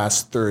out of their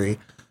last 3.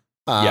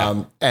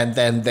 And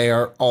then they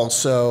are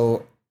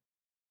also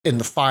in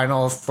the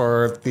final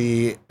for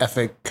the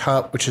FA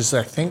Cup, which is,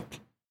 I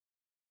think,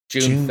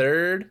 June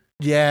 3rd.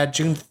 Yeah,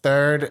 June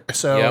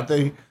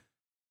 3rd.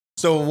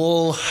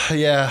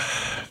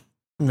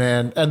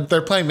 Man, and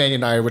they're playing Man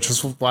United, which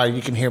is why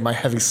you can hear my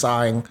heavy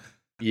sighing.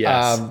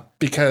 Yes.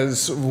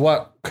 Because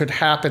what could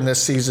happen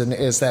this season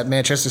is that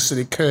Manchester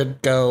City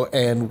could go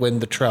and win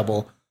the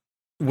treble,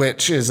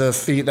 which is a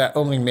feat that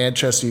only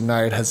Manchester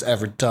United has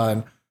ever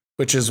done,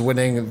 which is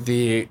winning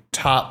the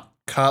top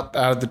cup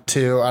out of the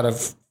 2, out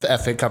of the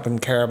FA Cup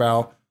and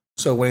Carabao.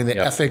 So winning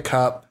the FA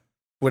Cup,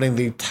 winning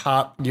the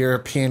top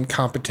European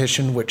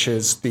competition, which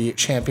is the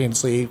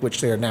Champions League,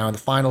 which they are now in the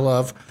final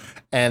of.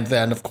 And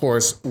then, of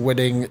course,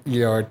 winning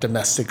your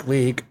domestic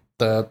league,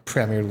 the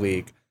Premier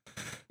League.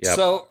 Yep.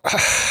 So,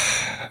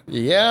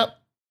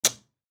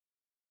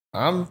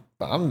 I'm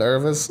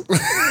nervous.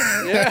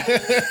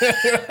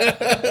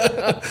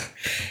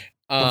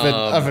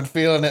 I've been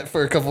feeling it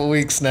for a couple of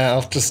weeks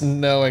now, just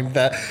knowing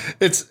that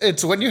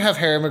it's when you have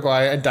Harry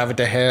Maguire and David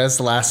De Gea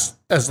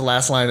as the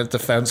last line of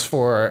defense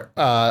for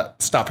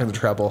stopping the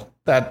treble.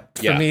 That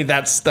for me,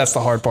 that's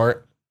the hard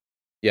part.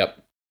 Yep.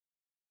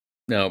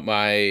 No,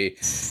 my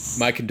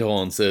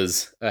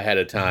condolences ahead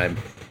of time.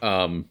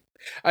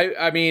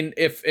 I mean,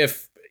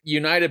 if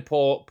United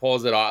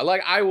pulls it off,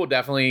 like I will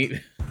definitely,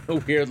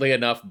 weirdly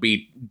enough,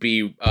 be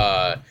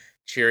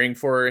cheering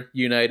for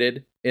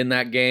United in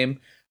that game.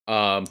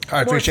 I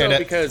appreciate it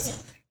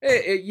because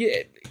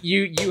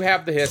you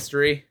have the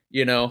history.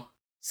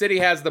 City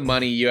has the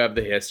money. You have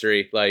the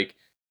history. Like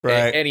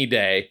any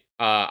day.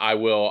 I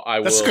will.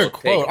 That's a good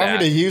quote. I'm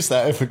going to use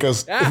that if it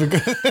goes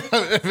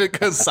if it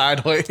goes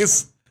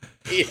sideways.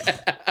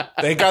 Yeah.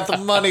 They got the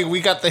money, we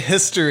got the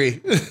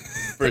history.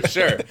 For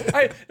sure.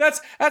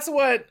 That's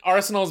what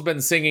Arsenal's been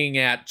singing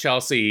at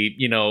Chelsea,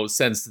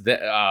 since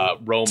the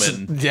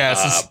Roman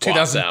since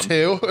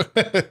 2002.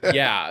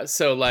 Yeah,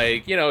 so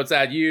it's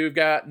that you've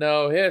got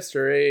no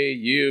history,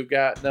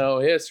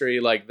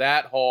 like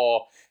that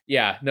whole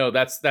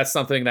that's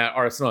something that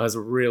Arsenal has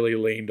really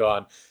leaned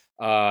on,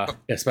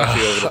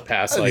 especially over the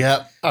past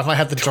I might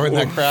have to join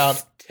that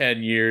crowd.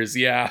 10 years,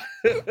 yeah.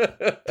 All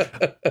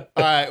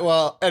right,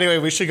 well, anyway,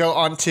 we should go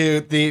on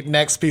to the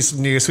next piece of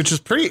news, which is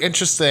pretty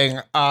interesting.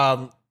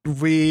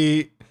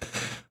 We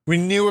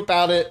knew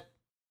about it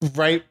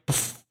right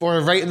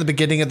in the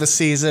beginning of the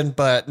season,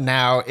 but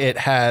now it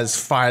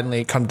has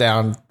finally come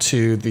down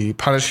to the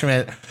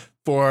punishment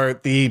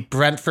for the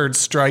Brentford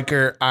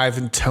striker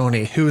Ivan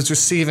Toney, who is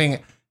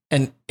receiving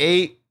an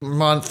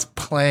 8-month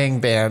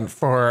playing ban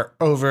for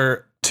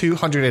over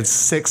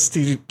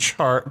 260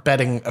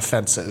 betting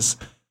offenses.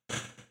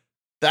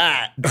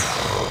 That,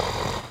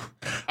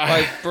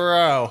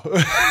 bro,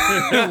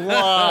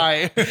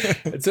 why?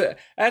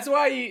 That's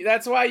why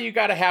you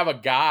gotta have a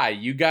guy.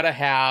 You gotta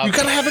have a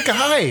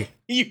guy.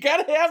 You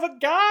gotta have a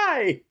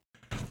guy.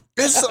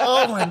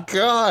 Oh my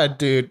god,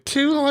 dude,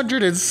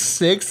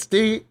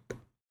 260.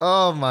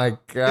 Oh my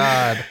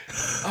god.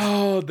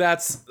 Oh,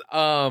 that's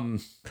Do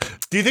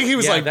you think he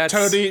was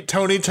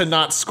Tony to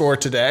not score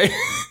today?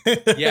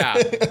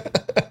 Yeah.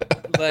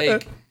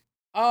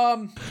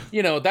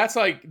 That's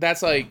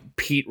like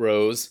Pete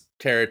Rose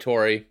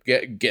territory,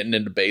 getting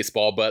into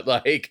baseball, but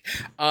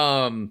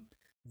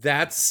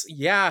that's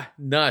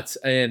nuts.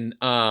 And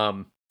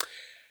I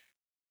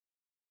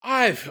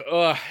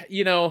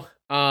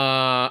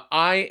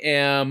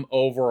am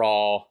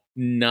overall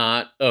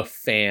not a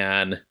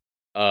fan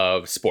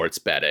of sports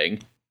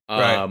betting,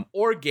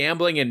 or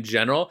gambling in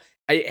general.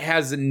 It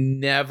has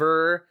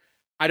never,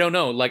 I don't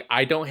know,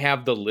 I don't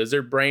have the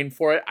lizard brain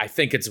for it. I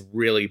think it's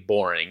really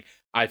boring.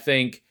 I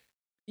think,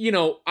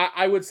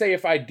 I would say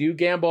if I do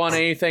gamble on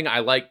anything, I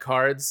like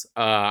cards.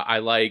 I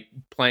like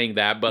playing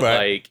that,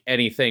 but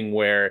anything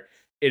where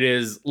it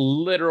is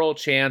literal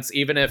chance,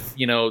 even if,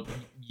 you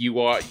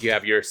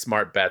have your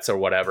smart bets or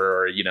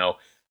whatever, or, you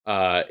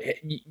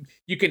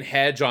can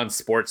hedge on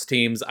sports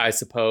teams, I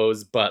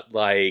suppose, but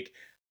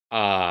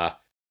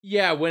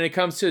Yeah, when it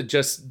comes to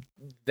just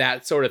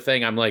that sort of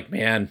thing, I'm like,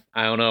 man,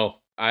 I don't know.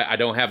 I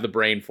don't have the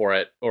brain for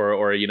it,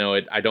 or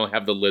I don't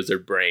have the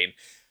lizard brain.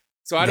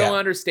 So I don't Yeah.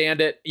 understand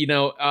it,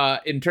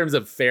 in terms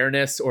of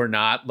fairness or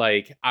not.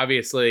 Like,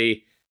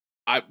 obviously,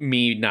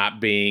 me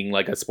not being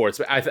like a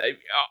sportsman,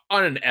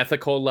 on an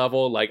ethical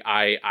level, like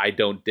I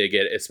don't dig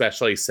it,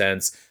 especially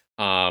since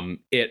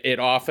it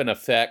often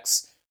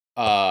affects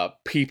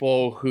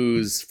people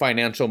whose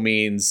financial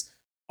means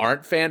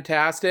aren't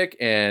fantastic,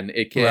 and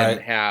it can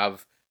Right.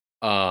 have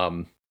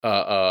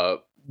a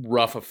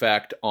rough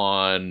effect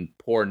on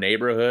poor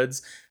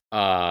neighborhoods,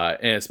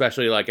 and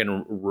especially like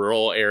in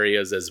rural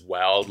areas as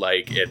well.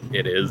 Like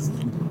it is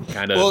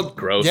kind of Well,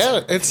 gross. yeah,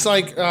 it's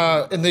like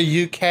in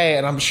the UK,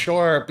 and I'm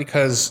sure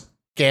because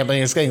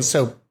gambling is getting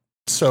so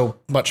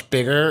much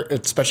bigger,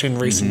 especially in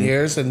recent Hmm.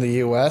 years in the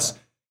US.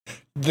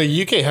 The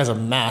UK has a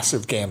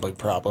massive gambling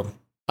problem.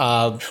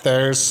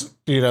 There's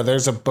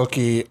a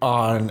bookie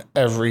on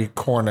every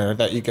corner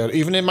that you go to.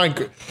 Even in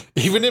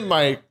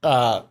my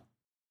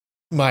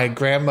my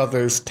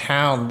grandmother's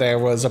town, there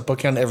was a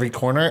bookie on every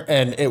corner,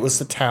 and it was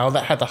the town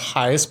that had the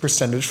highest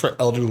percentage for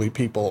elderly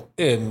people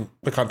in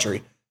the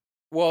country.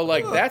 Well,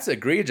 like that's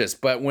egregious,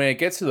 but when it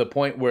gets to the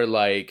point where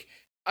like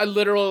a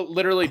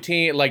literally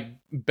team like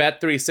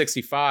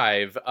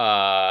Bet365,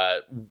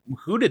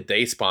 who did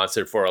they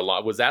sponsor for a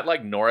lot? Was that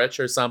like Norwich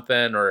or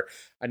something? Or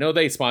I know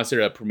they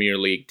sponsored a Premier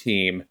League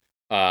team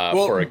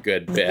for a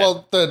good bit.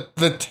 Well,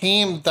 the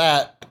team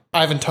that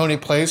Ivan Toney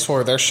plays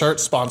for, their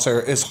shirt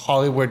sponsor is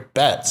Hollywood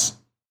Bets.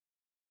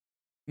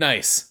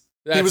 Nice.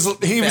 He was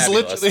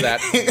Fabulous.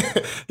 literally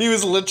he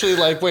was literally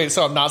like, wait,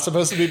 so I'm not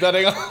supposed to be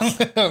betting on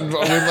them?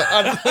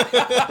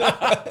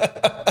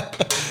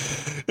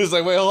 He's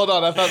like, wait, hold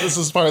on, I thought this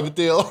was part of the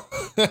deal.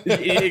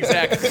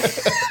 Exactly.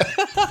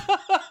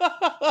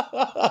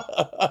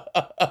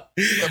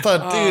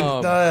 But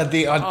dude,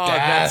 the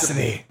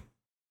audacity.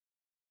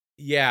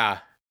 Yeah.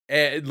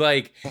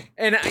 I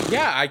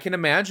can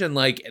imagine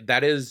like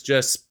that is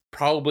just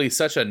probably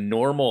such a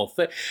normal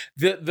thing.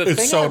 The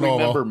It's thing so I normal.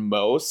 remember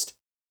most,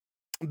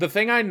 the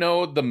thing I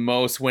know the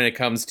most when it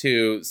comes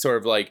to sort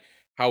of like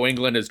how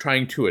England is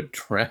trying to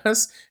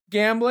address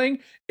gambling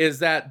is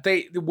that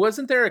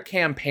wasn't there a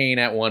campaign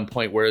at one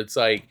point where it's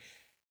like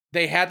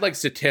they had like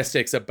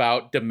statistics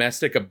about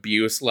domestic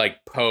abuse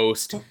like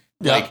post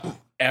like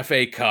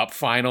FA Cup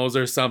finals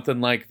or something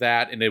like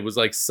that, and it was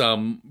like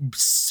some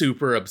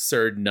super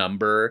absurd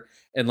number,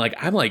 and like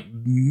I'm like,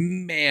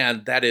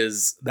 man,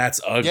 that's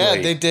ugly. Yeah,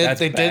 they did. That's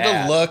They did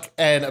bad. a look,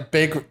 and a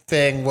big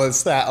thing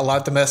was that a lot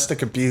of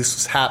domestic abuse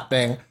was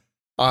happening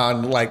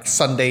on like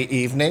Sunday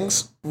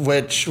evenings,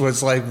 which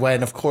was like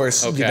when, of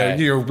course, Okay.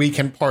 your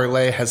weekend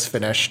parlay has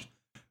finished.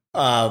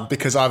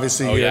 Because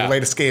obviously your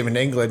latest game in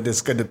England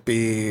is going to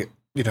be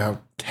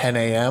 10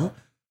 a.m.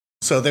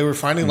 So they were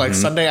finding like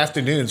Sunday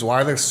afternoons.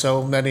 Why are there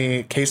so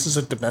many cases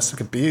of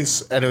domestic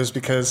abuse? And it was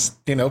because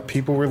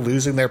people were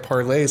losing their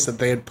parlays that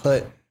they had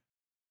put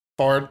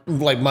for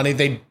like money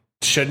they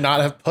should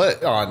not have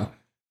put on.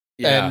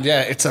 Yeah. And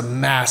yeah, it's a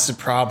massive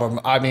problem.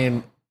 I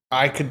mean,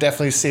 I could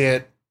definitely see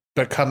it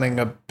becoming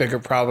a bigger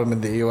problem in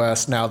the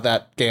US now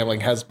that gambling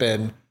has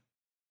been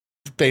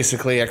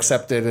basically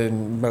accepted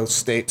in most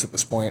states at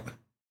this point.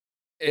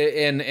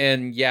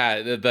 And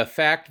yeah, the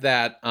fact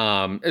that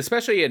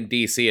especially in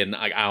DC, and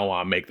I don't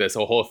want to make this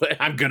a whole thing.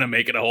 I'm gonna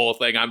make it a whole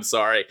thing. I'm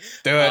sorry.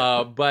 Do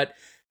it. But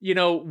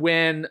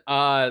when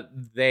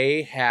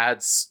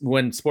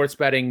when sports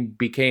betting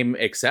became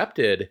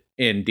accepted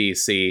in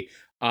DC,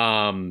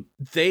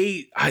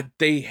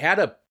 they had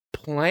a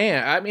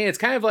plan. I mean, it's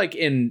kind of like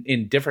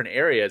in different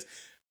areas.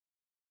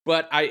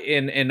 But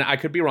I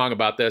could be wrong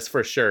about this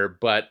for sure,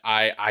 but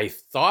I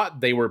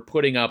thought they were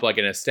putting up like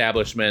an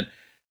establishment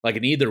like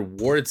in either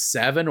Ward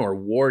 7 or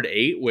Ward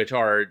 8, which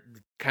are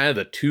kind of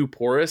the two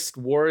poorest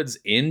wards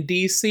in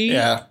DC.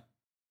 Yeah.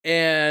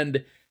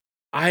 And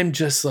I'm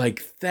just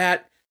like,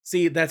 that's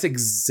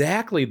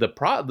exactly the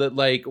problem,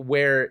 like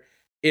where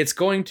it's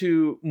going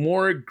to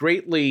more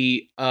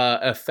greatly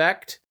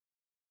affect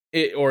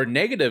it or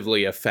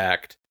negatively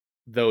affect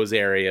those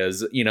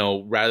areas,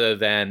 rather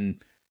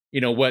than,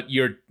 what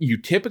you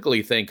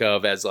typically think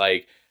of as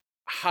like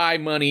high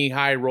money,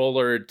 high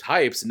roller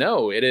types.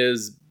 No, it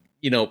is,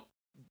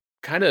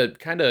 kind of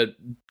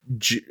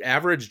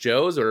average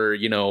Joes or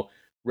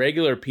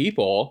regular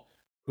people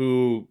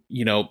who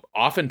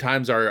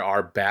oftentimes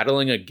are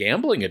battling a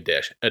gambling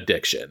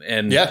addiction,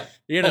 and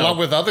along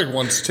with other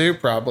ones too,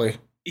 probably.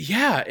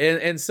 Yeah,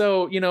 and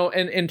so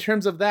and in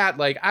terms of that,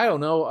 like I don't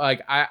know,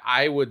 like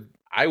I would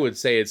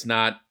say it's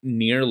not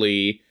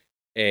nearly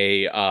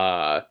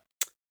a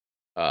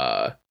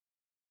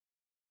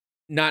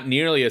not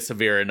nearly a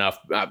severe enough,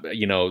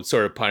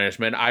 sort of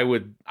punishment.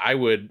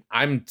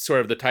 I'm sort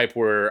of the type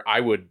where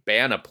I would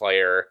ban a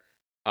player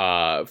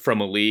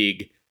from a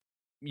league,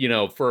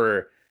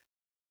 for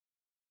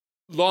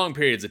long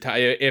periods of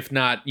time, if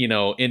not,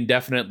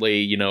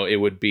 indefinitely, it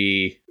would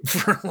be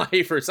for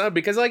life or something,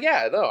 because like,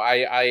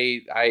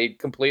 I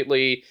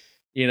completely,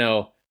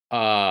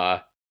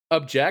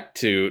 object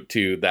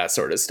to that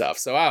sort of stuff.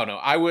 So I don't know.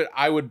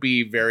 I would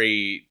be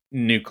very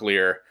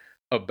nuclear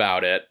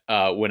about it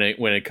when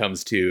it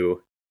comes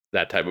to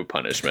that type of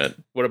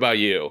punishment. What about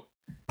you?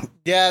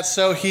 Yeah,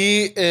 so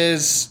he's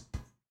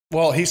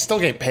still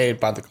getting paid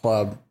by the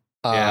club.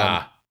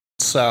 Yeah.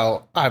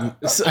 So I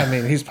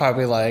mean, he's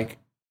probably like,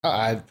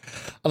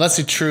 unless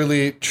he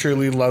truly,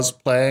 truly loves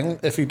playing.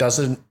 If he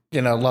doesn't,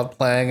 love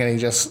playing and he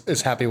just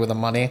is happy with the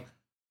money.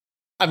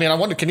 I mean, I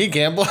wonder, can he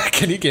gamble?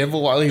 Can he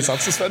gamble while he's on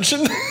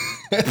suspension?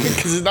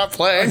 Because he's not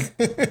playing.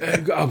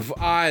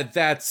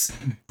 That's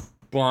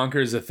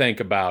bonkers to think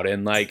about,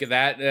 and like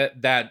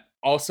that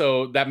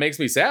also that makes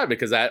me sad,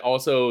 because that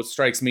also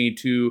strikes me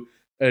to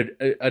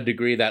a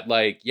degree that,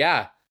 like,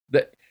 yeah,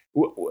 that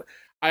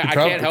I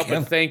can't help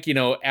but think,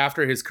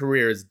 after his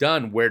career is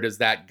done, where does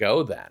that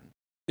go then?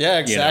 Yeah,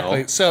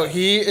 exactly. So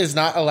he is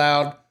not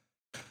allowed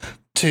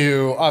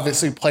to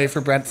obviously play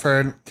for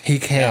Brentford. He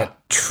can't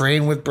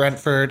train with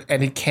Brentford,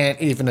 and he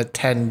can't even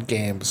attend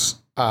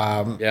games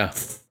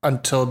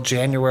until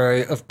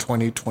January of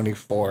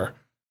 2024.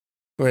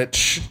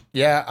 Which,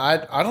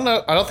 I don't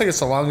know. I don't think it's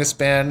the longest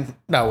ban.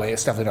 No way,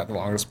 it's definitely not the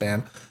longest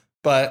ban.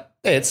 But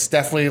it's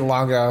definitely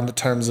longer on the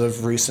terms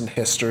of recent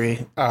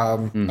history. I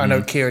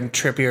know Kieran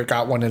Trippier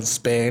got one in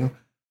Spain,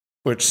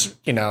 which,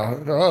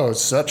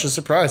 such a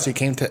surprise. He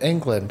came to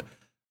England.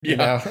 We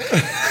know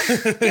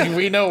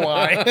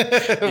why.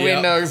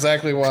 We know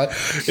exactly why.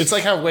 It's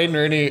like how Wayne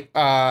Rooney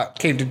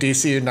came to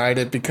DC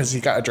United because he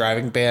got a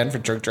driving ban for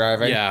drunk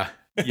driving. Yeah.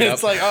 Yep.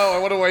 It's like, I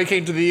wonder why he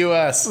came to the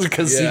U.S.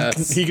 because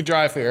he could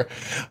drive here.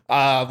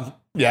 I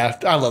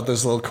love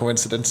those little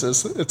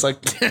coincidences. It's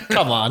like,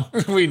 come on,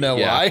 we know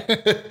why.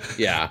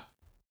 Yeah.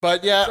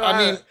 But so, I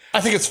mean,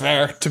 I think it's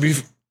fair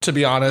to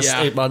be honest.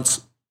 8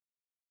 months.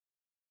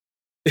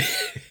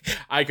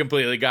 I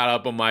completely got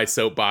up on my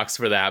soapbox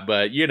for that,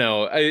 but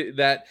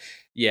that's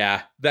You're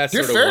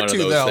sort of fair one of too,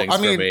 those though. things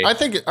I mean, for me. I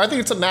think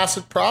it's a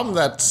massive problem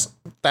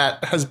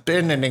that has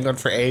been in England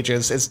for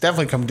ages. It's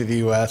definitely come to the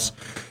U.S.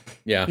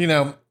 Yeah.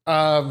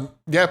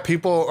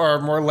 People are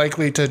more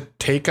likely to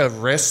take a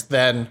risk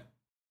than,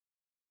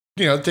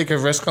 take a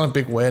risk on a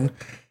big win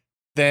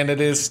than it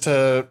is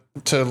to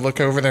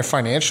look over their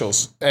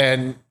financials.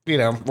 And,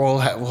 we'll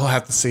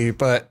have to see.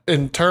 But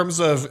in terms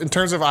of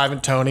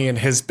Ivan Toney and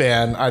his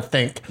ban, I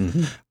think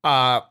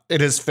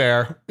it is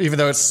fair, even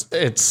though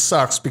it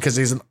sucks because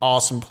he's an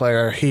awesome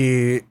player. I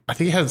think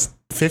he has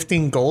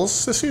 15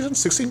 goals this season,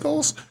 16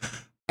 goals.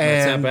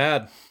 That's not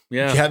bad.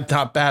 Yeah,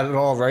 not bad at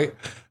all, right?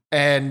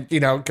 And,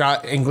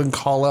 got England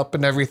call up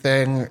and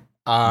everything.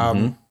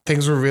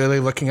 Things were really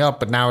looking up,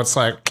 but now it's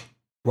like,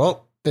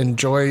 well,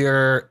 enjoy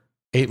your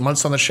 8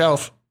 months on the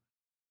shelf.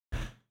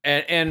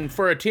 And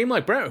for a team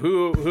like Brent,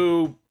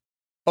 who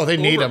they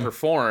need him,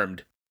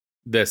 performed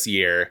this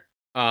year,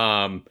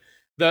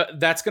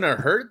 that's gonna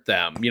hurt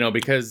them,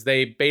 because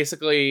they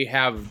basically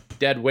have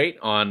dead weight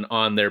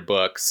on their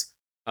books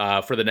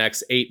for the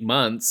next 8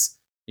 months,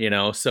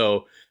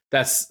 so.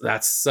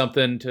 That's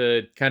something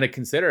to kind of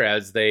consider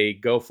as they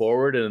go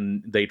forward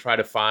and they try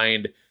to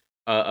find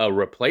a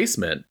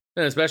replacement,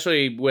 and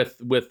especially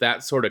with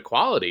that sort of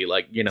quality,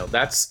 like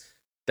that's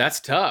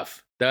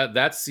tough.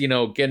 That's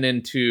getting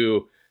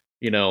into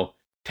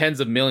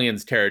tens of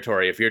millions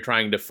territory if you're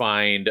trying to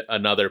find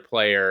another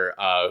player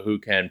who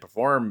can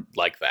perform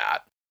like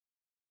that.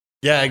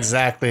 Yeah,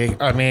 exactly.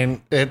 I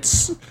mean,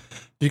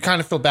 you kind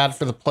of feel bad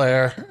for the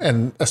player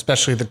and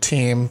especially the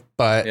team,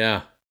 but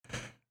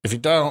if you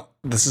don't,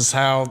 this is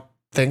how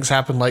things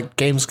happen, like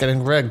games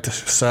getting rigged.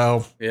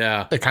 So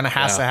it kind of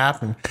has to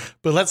happen.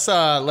 But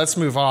let's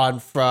move on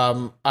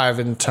from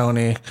Ivan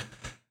Toney,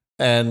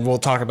 and we'll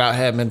talk about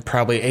him in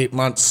probably 8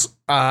 months.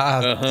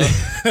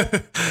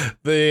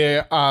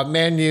 The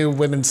Man U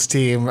women's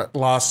team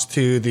lost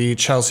to the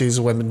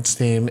Chelsea's women's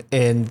team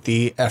in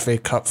the FA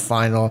Cup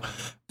final.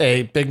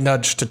 A big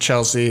nudge to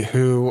Chelsea,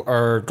 who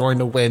are going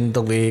to win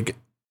the league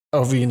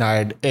over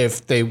United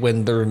if they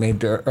win the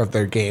remainder of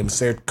their games.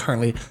 They're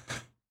currently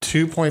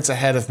 2 points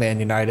ahead of Man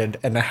United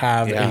and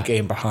have a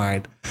game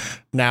behind.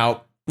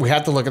 Now, we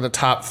have to look at the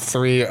top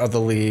three of the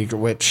league,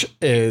 which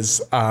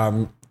is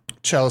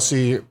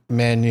Chelsea,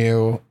 Man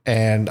U,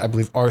 and I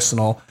believe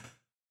Arsenal,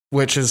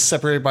 which is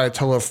separated by a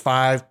total of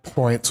 5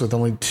 points with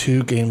only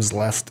 2 games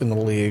left in the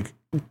league.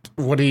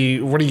 What are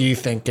you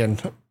thinking?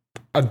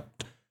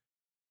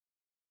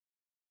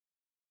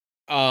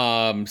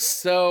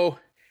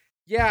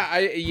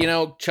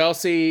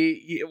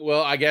 Chelsea,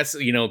 well, I guess,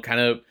 kind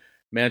of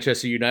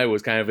Manchester United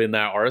was kind of in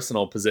that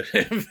Arsenal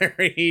position.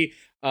 Very,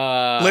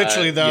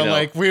 literally though,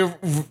 like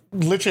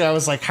I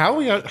was like, how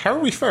are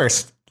we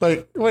first?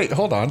 Like, wait,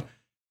 hold on.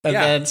 And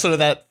then sort of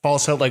that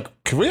false hope, like,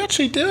 can we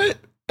actually do it?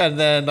 And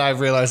then I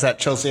realized that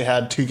Chelsea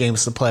had 2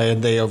 games to play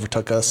and they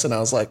overtook us. And I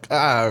was like,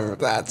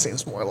 that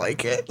seems more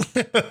like it.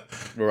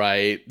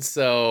 Right.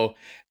 So,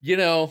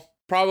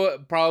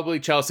 probably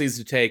Chelsea's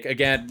to take.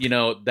 Again,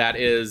 that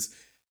is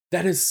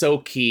so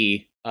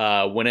key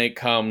when it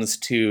comes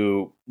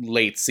to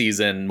late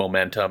season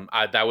momentum.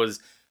 That was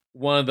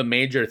one of the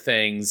major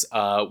things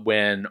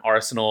when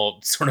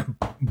Arsenal sort of,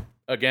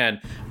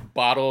 again,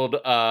 bottled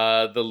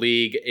the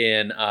league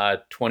in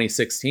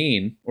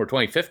 2016 or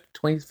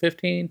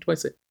 2015.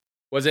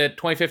 Was it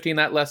 2015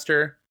 that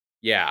Leicester?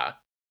 Yeah.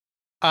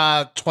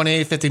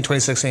 2015,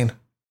 2016.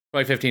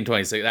 2015,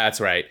 2016.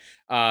 That's right.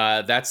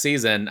 That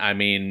season, I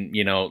mean,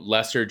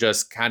 Leicester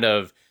just kind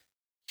of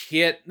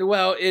hit.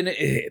 Well,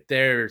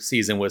 their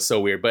season was so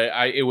weird, but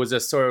it was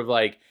just sort of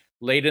like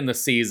late in the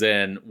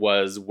season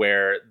was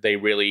where they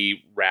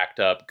really racked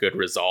up good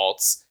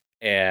results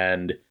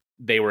and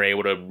they were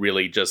able to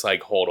really just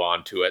like hold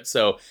on to it.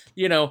 So,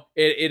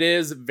 it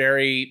is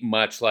very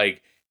much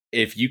like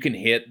if you can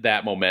hit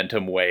that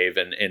momentum wave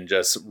and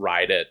just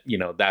ride it,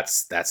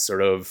 that's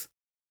sort of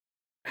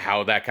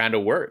how that kind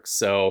of works.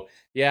 So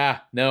yeah,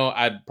 no,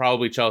 I'd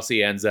probably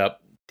Chelsea ends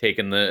up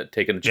taking the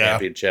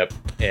championship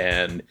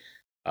and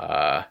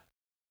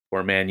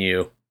poor Man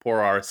U, poor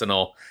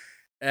Arsenal.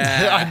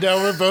 I know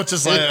we're both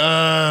just like,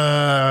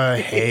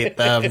 I hate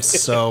them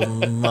so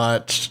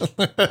much.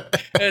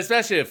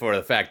 Especially for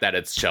the fact that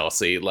it's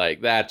Chelsea.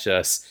 Like that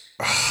just,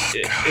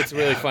 it's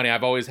really funny.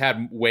 I've always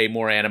had way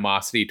more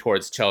animosity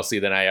towards Chelsea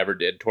than I ever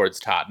did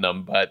towards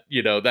Tottenham. But,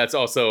 that's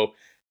also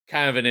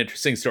kind of an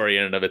interesting story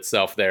in and of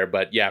itself there.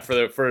 But yeah, for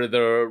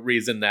the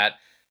reason that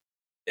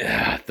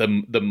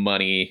the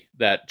money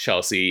that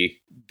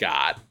Chelsea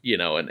got,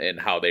 and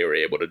how they were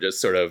able to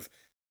just sort of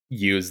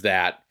use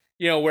that.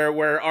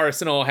 Where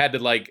Arsenal had to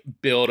like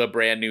build a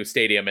brand new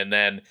stadium and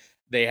then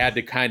they had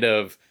to kind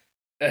of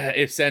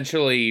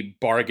essentially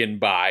bargain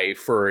buy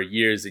for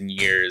years and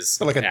years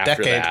for like a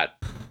after decade.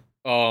 That.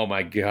 Oh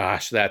my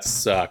gosh, that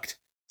sucked.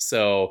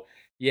 So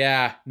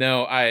yeah,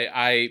 no,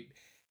 I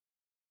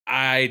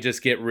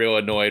just get real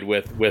annoyed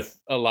with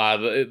a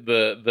lot of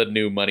the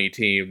new money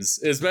teams,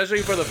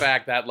 especially for the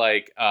fact that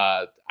like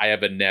I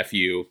have a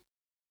nephew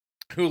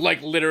who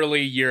like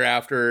literally year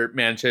after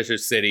Manchester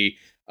City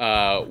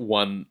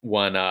won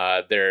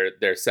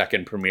their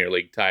second Premier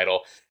League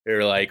title.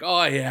 They're like,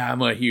 oh yeah,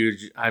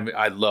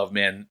 I love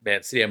Man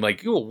City. I'm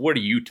like, what are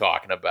you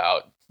talking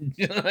about?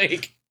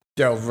 Like,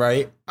 yo,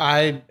 right?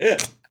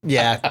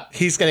 Yeah,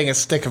 he's getting a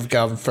stick of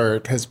gum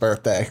for his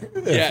birthday.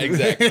 Yeah,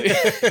 exactly.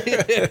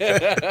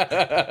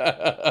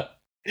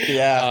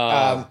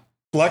 Yeah.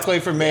 Luckily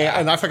for me,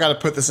 and I forgot to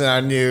put this in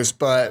our news,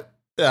 but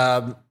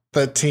the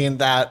team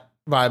that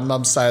my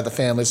mom's side of the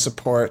family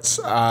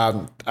supports,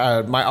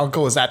 my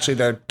uncle was actually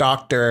their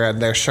doctor and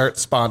their shirt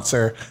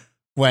sponsor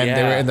when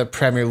they were in the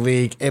Premier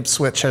League.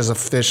 Ipswich has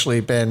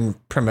officially been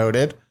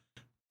promoted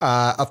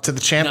up to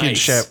the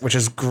championship, which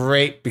is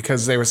great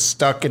because they were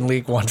stuck in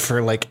League One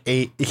for like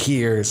 8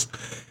 years.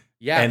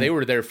 Yeah, and they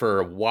were there for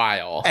a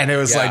while. And it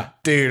was like,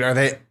 dude, are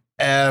they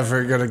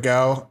ever going to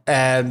go?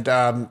 And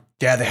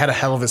they had a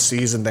hell of a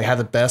season. They had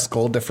the best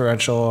goal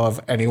differential of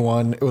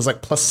anyone. It was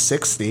like plus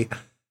 60.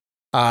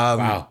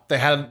 Wow. They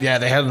had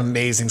an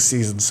amazing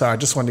season. So I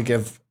just wanted to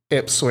give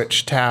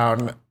Ipswich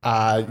Town,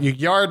 you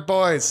Yard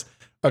boys,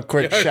 a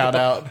quick shout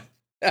out.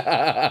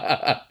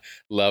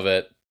 Love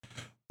it.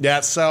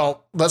 Yeah,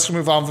 so let's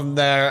move on from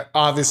there.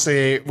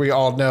 Obviously, we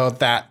all know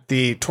that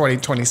the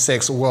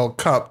 2026 World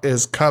Cup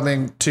is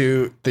coming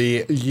to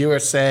the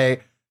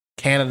USA,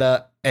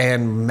 Canada,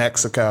 and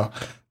Mexico.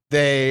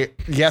 They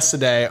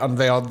yesterday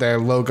unveiled their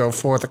logo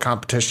for the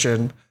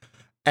competition.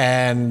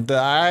 And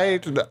I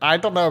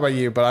don't know about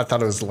you, but I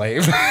thought it was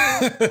lame.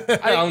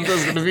 I'm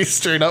just going to be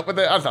straight up with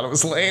it. I thought it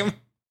was lame.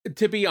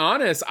 To be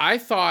honest, I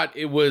thought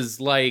it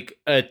was like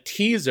a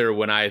teaser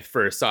when I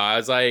first saw it. I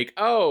was like,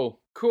 oh,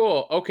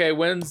 cool. Okay,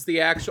 when's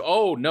the actual...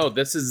 Oh, no,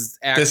 this is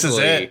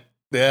it.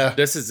 Yeah.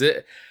 This is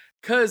it.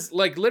 Because,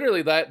 like,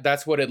 literally,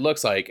 that's what it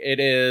looks like. It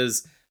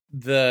is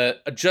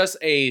just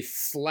a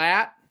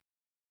flat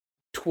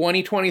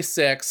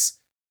 2026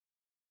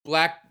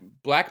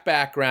 black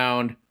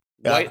background,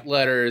 white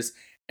letters,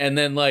 and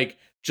then like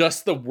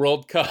just the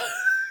World Cup.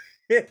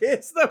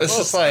 It's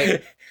just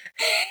like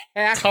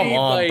hacky, come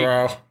on, like,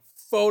 bro.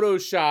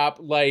 Photoshop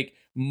like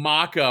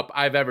mock-up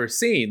I've ever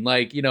seen.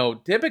 Like,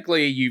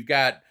 typically you've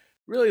got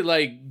really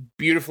like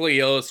beautifully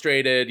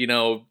illustrated,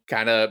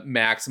 kind of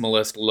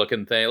maximalist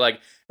looking thing. Like,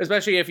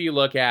 especially if you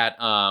look at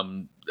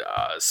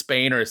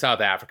Spain or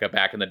South Africa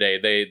back in the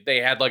day,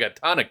 they had like a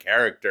ton of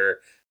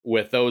character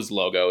with those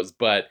logos,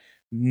 but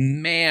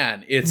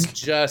man, it's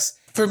just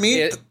for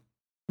me.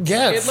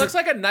 It looks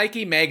like a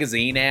Nike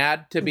magazine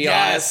ad, to be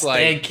honest. Like,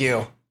 thank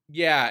you.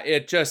 Yeah,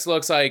 it just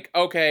looks like,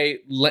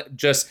 okay,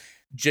 just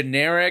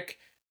generic,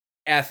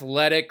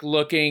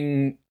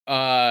 athletic-looking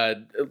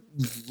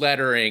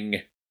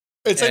lettering.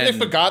 It's like they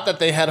forgot that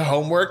they had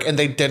homework and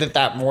they did it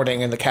that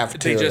morning in the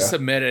cafeteria. They just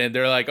submitted it and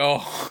they're like,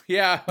 oh,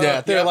 yeah.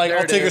 Yeah, they're like,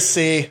 I'll take a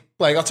C.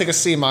 Like, I'll take a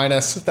C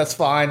minus. That's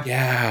fine.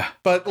 Yeah.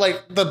 But,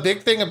 like, the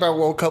big thing about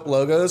World Cup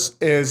logos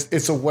is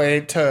it's a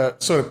way to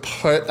sort of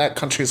put that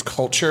country's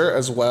culture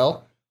as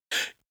well.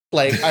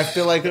 Like, I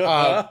feel like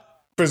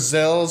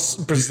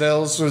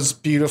Brazil's was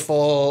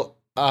beautiful.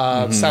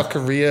 South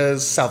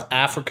Korea's, South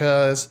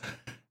Africa's.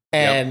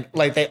 And,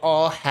 like, they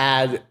all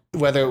had,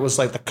 whether it was,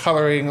 like, the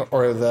coloring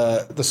or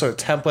the sort of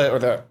template or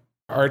the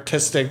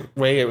artistic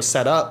way it was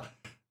set up,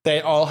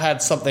 they all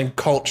had something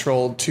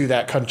cultural to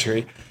that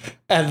country.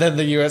 And then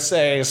the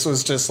USA's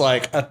was just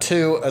like a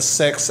 2, a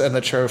 6, and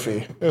the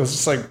trophy. It was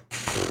just like,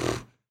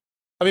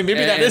 I mean,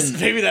 maybe that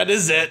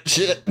is it.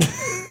 Shit.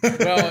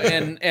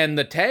 Well, and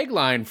the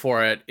tagline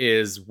for it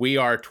is "We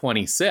are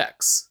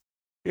 26."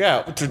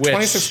 Yeah,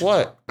 26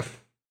 what?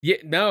 Yeah,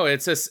 no,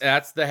 it's just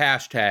that's the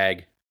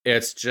hashtag.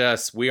 It's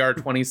just "We are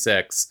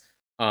 26."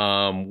 We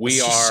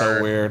are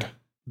so weird.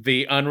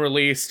 The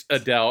unreleased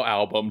Adele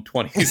album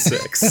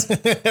 26.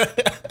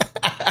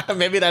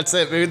 Maybe that's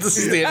it. Maybe this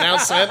is the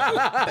announcement.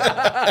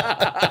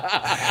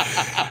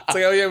 It's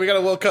like, oh yeah, we got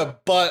a World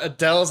Cup, but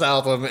Adele's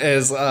album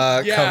is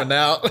coming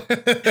out.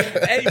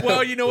 Hey,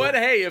 well, you know what?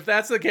 Hey, if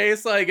that's the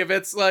case, like if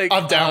it's like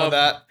I'm down with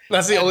that.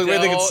 That's the only way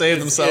they can save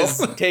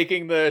themselves.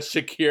 Taking the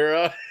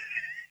Shakira.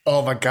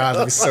 Oh my god,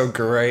 that'd be so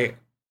great.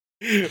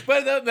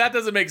 But that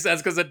doesn't make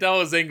sense because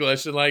Adele is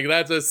English and like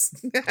that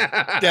just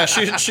yeah,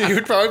 she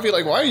would probably be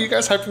like, "Why are you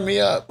guys hyping me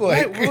up?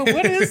 Like,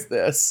 what is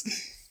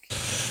this?"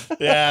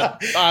 Yeah,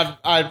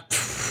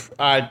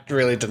 I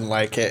really didn't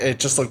like it. It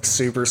just looked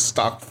super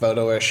stock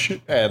photo-ish,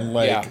 and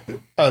I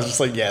was just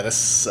like, "Yeah, this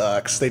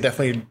sucks." They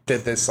definitely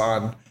did this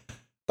on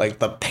like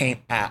the Paint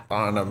app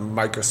on a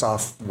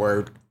Microsoft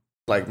Word,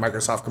 like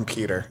Microsoft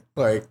computer.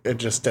 Like it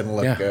just didn't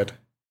look good.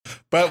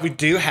 But we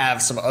do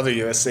have some other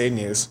USA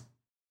news.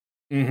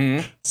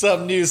 Mm-hmm.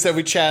 Some news that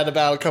we chatted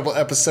about a couple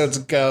episodes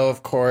ago,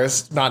 of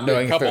course, not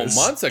knowing a couple if it was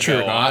months true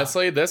ago. or not.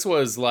 Honestly, this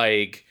was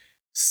like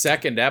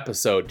second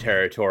episode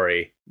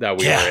territory that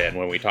we were in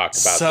when we talked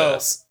about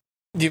this.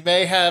 You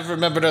may have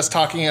remembered us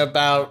talking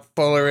about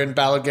Fuller and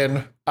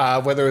Balogun,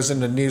 whether it was in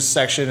the news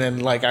section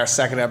in like our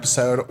second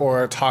episode,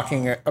 or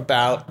talking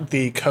about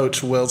the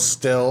coach Will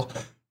Still,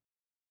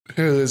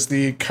 who is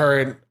the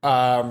current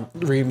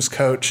Reims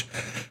coach.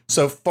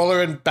 So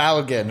Fuller and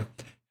Balogun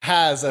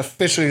has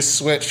officially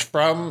switched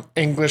from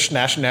English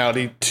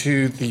nationality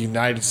to the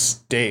United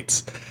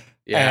States.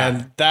 Yeah.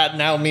 And that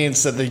now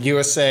means that the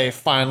USA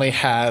finally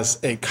has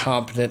a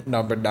competent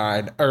number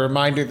 9. A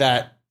reminder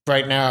that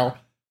right now,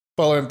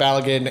 Fuller and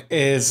Balogun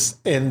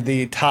is in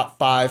the top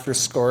 5 for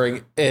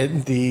scoring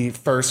in the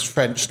first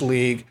French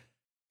league.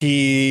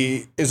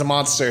 He is a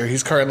monster.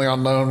 He's currently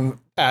on loan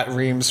at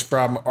Reims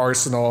from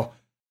Arsenal.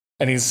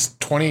 And he's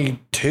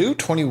 22,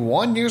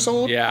 21 years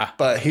old. Yeah.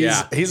 But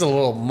he's a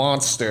little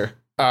monster.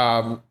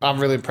 I'm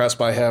really impressed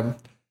by him.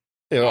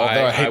 Although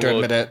I hate to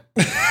admit it.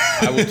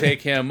 I will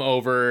take him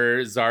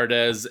over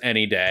Zardes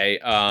any day.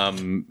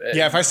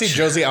 Yeah, if I see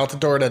Josie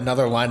Altidore in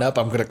another lineup,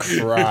 I'm gonna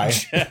cry.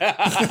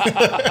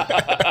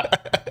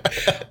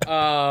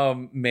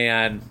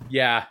 Man,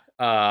 yeah.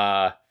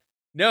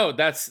 No,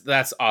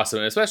 that's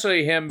awesome,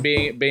 especially him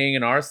being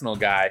an Arsenal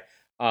guy.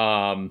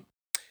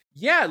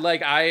 Yeah,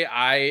 like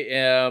I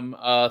am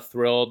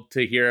thrilled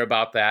to hear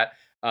about that.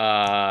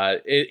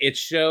 It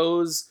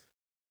shows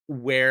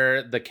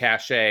where the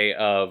cachet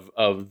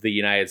of the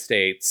United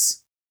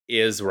States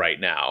is right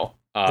now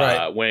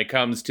when it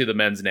comes to the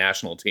men's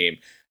national team.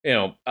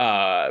 You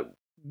know,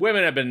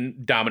 women have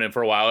been dominant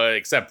for a while,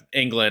 except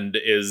England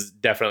is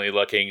definitely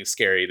looking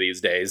scary these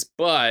days.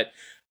 But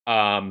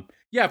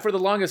yeah, for the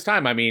longest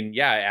time, I mean,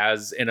 yeah,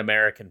 as an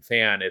American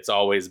fan, it's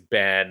always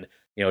been,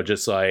 you know,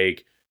 just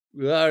like,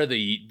 do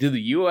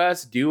the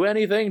US do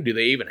anything? Do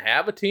they even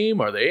have a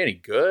team? Are they any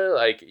good?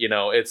 Like, you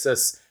know, it's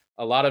just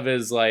a lot of it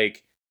is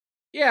like,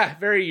 yeah,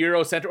 very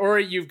Eurocentric. Or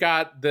you've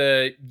got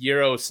the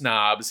Euro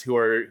snobs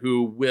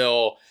who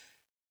will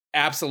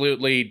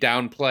absolutely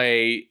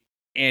downplay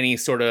any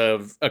sort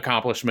of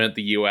accomplishment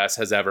the U.S.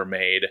 has ever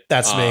made.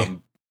 That's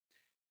me.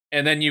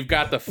 And then you've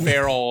got the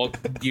feral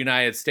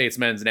United States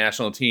men's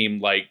national team,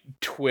 like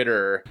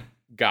Twitter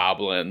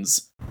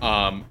goblins, who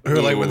are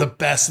like, we're the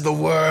best in the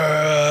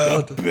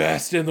world. The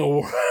best in the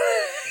world.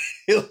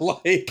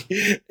 Like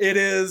it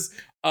is.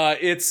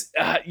 It's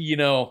you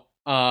know.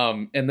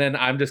 And then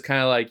I'm just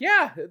kind of like,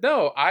 yeah,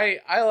 no, I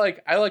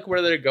like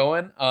where they're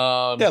going.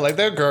 Yeah, like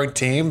they're a growing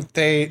team.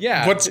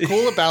 What's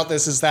cool about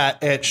this is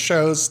that it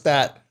shows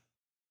that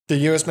the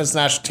U.S. men's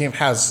national team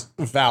has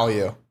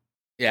value.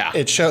 Yeah,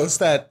 it shows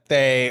that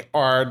they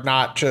are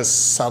not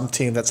just some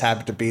team that's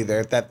happy to be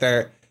there.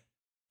 That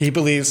he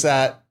believes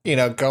that, you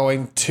know,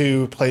 going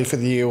to play for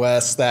the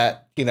U.S.,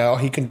 that, you know,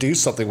 he can do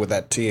something with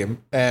that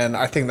team, and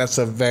I think that's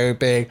a very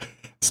big,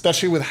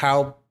 especially with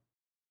how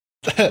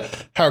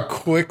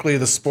quickly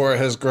the sport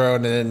has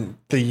grown in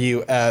the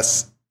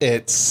U.S.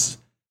 It's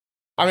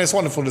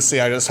wonderful to see.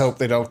 I just hope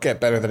they don't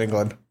get better than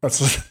England. That's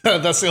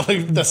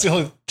the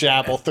only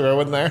jab I'll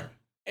throw in there.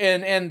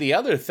 And the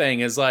other thing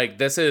is, like,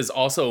 this is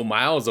also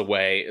miles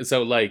away.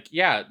 So, like,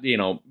 yeah, you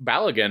know,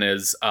 Balogun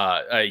is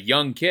a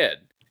young kid.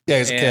 Yeah,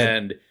 he's a kid.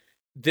 And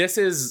this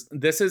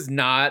is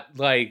not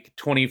like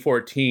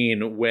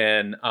 2014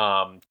 when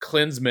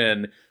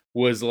Klinsmann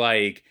was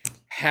like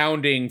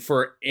hounding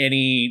for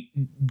any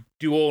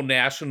dual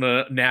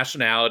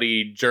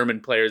nationality German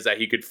players that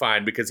he could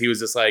find, because he was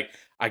just like,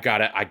 I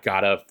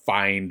gotta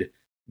find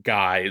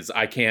guys.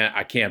 I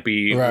can't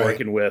be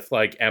working with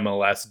like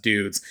MLS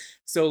dudes.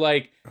 So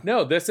like,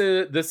 no, this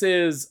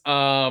is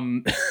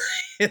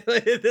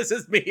this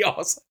is me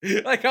also.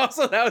 Like,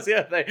 also, that was the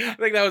other thing. I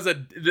think that was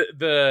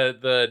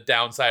the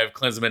downside of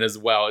Klinsmann as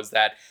well, is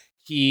that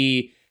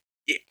this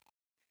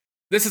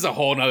is a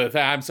whole nother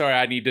thing. I'm sorry,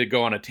 I need to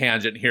go on a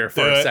tangent here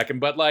for a second,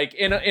 but like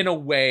in a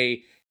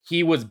way,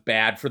 he was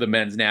bad for the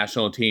men's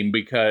national team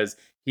because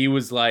he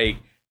was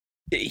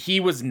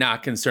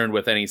not concerned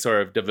with any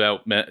sort of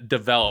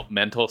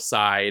developmental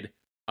side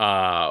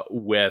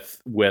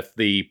with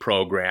the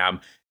program.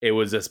 It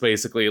was just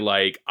basically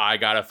like, I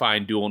gotta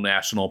find dual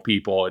national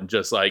people and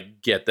just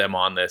like get them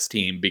on this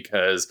team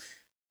because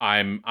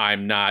I'm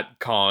not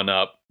calling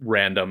up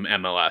random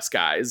MLS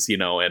guys,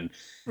 and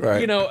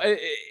right.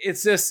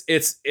 It's just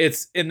it's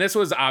and this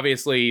was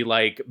obviously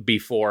like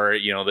before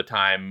the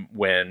time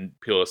when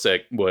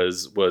Pulisic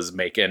was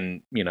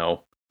making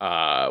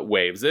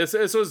waves.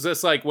 This was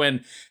just like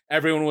when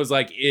everyone was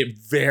like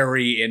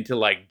very into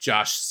like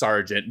Josh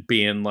Sargent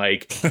being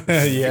like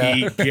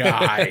the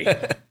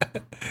guy.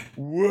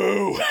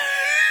 Woo.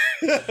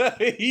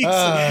 he's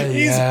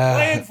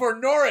playing for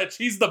Norwich.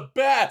 He's the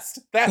best.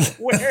 That's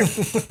where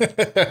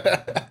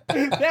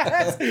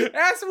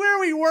that's where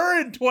we were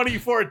in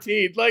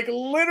 2014. Like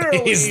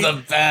literally, he's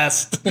the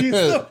best. He's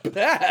the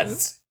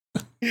best.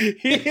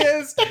 He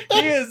is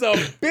a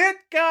bit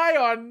guy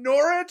on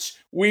Norwich.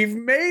 We've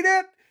made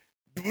it.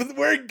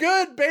 We're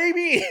good,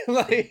 baby.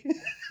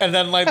 And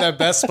then like that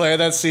best player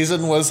that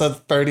season was a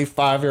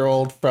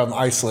 35-year-old from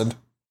Iceland.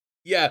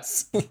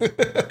 Yes.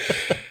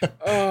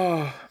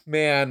 Oh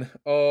man.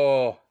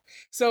 Oh.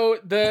 So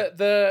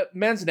the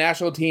men's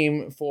national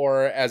team,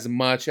 for as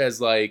much as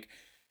like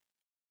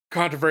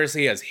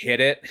controversy has hit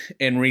it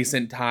in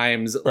recent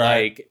times,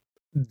 right. Like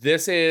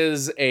this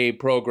is a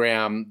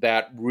program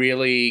that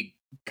really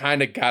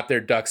kind of got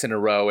their ducks in a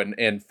row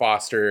and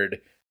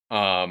fostered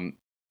some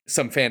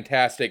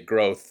fantastic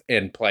growth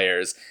in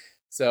players.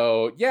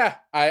 So yeah,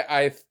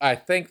 I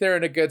think they're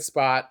in a good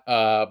spot.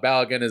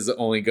 Balogun is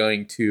only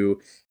going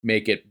to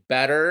make it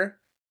better,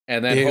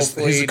 and then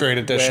hopefully he's a great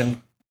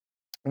addition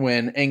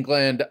when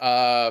England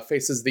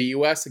faces the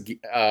US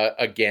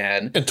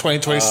again in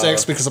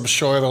 2026, because I'm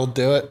sure they'll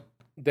do it.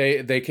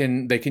 They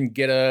can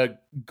get a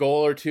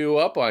goal or two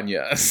up on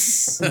you.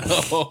 So.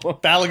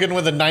 Balogun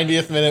with a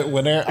 90th minute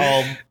winner.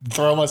 I'll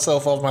throw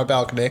myself off my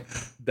balcony.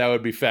 That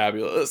would be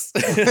fabulous.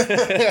 All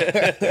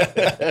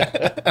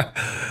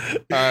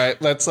right,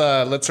 let's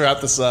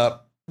wrap this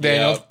up.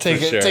 Daniel,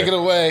 take it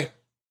away.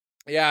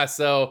 Yeah,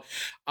 so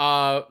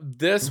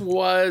this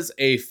was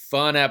a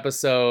fun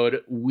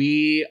episode.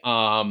 We're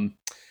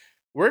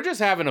just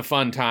having a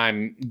fun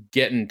time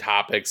getting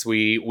topics.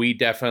 We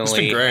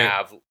definitely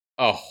have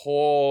a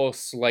whole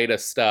slate of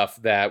stuff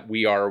that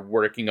we are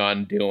working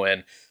on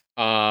doing.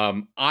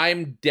 I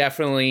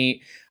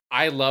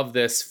love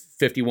this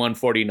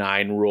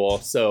 51-49 rule,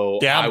 so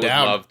I would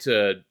love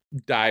to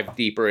dive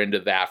deeper into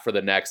that for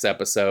the next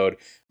episode.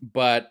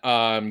 But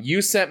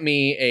you sent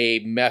me a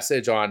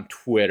message on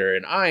Twitter,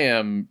 and I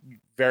am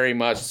very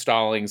much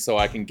stalling so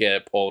I can get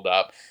it pulled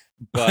up.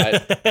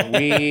 But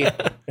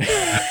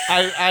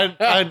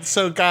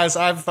so guys,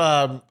 I've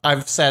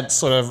said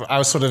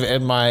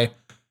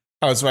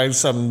I was writing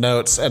some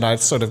notes, and I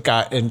sort of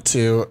got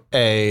into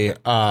a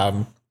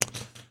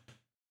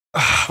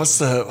what's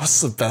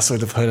the best way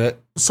to put it?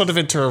 Sort of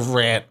into a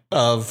rant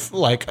of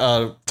like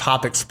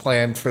topics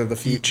planned for the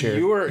future.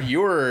 You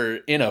were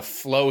in a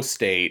flow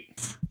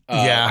state,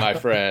 my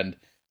friend.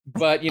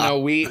 But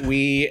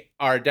we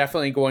are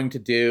definitely going to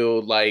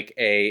do like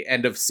a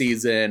end of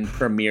season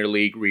Premier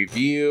League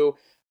review.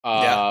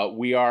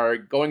 We are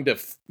going to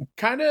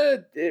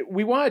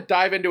we want to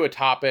dive into a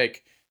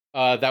topic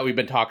that we've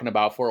been talking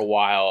about for a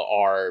while.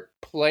 Are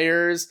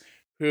players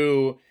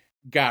who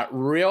got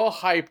real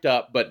hyped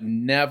up but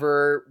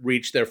never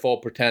reached their full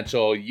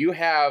potential. You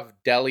have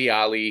Dele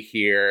Alli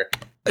here.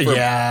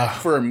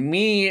 For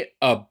me,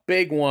 a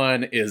big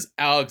one is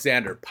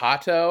Alexander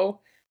Pato.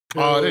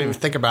 Oh, I didn't even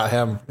think about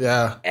him.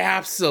 Yeah.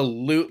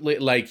 Absolutely.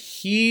 Like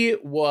he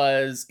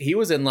was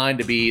in line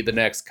to be the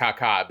next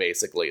Kaká,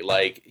 basically.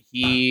 Like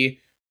he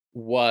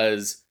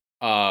was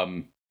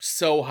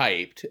so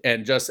hyped,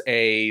 and just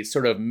a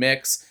sort of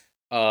mix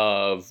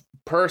of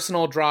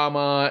personal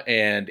drama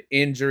and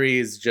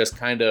injuries just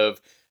kind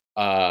of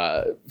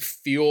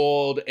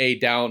fueled a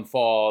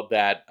downfall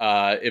that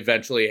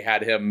eventually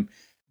had him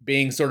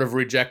being sort of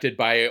rejected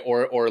by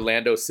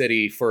Orlando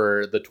City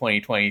for the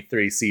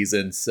 2023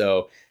 season.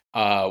 So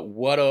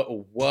what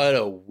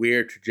a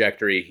weird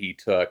trajectory he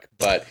took,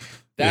 but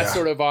that's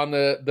sort of on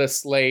the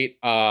slate.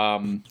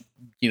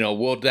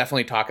 We'll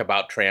definitely talk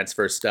about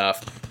transfer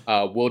stuff.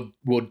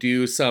 We'll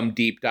do some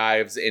deep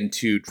dives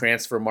into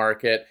transfer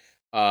market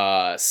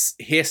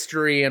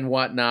history and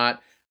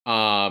whatnot.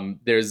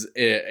 There's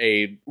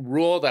a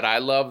rule that I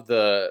love,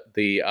 the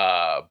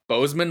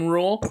Bozeman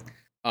rule,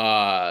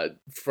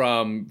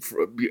 from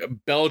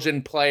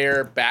Belgian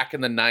player back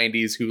in the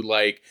 90s who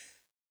like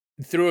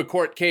through a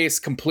court case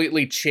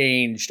completely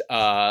changed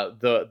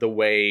the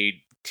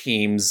way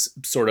teams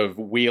sort of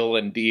wheel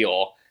and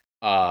deal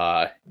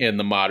in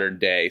the modern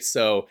day.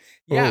 So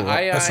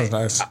that sounds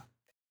nice.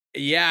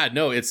 Yeah,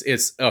 no,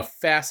 it's a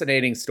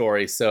fascinating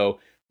story. So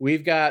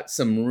we've got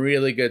some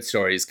really good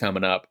stories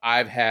coming up.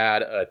 I've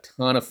had a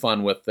ton of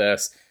fun with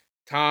this.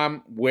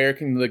 Tom, where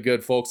can the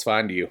good folks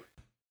find you?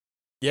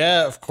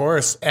 Yeah, of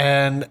course.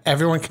 And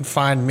everyone can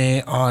find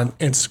me on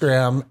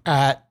Instagram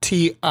at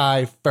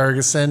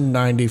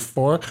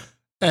TIFerguson94.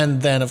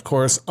 And then, of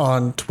course,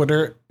 on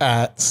Twitter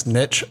at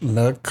Snitch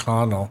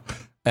McConnell.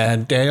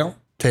 And Daniel,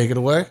 take it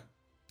away.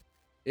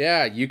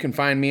 Yeah, you can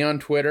find me on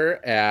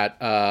Twitter at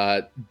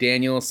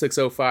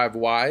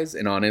Daniel605Wise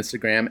and on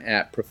Instagram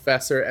at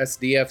Professor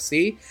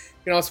SDFC. You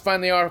can also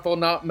find the Artful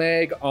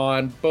Nutmeg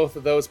on both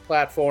of those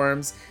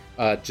platforms.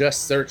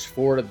 Just search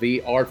for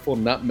the Artful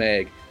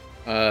Nutmeg.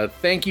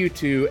 Thank you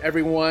to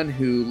everyone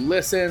who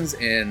listens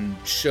and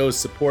shows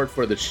support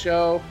for the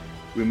show.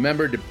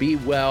 Remember to be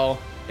well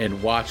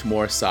and watch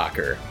more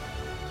soccer.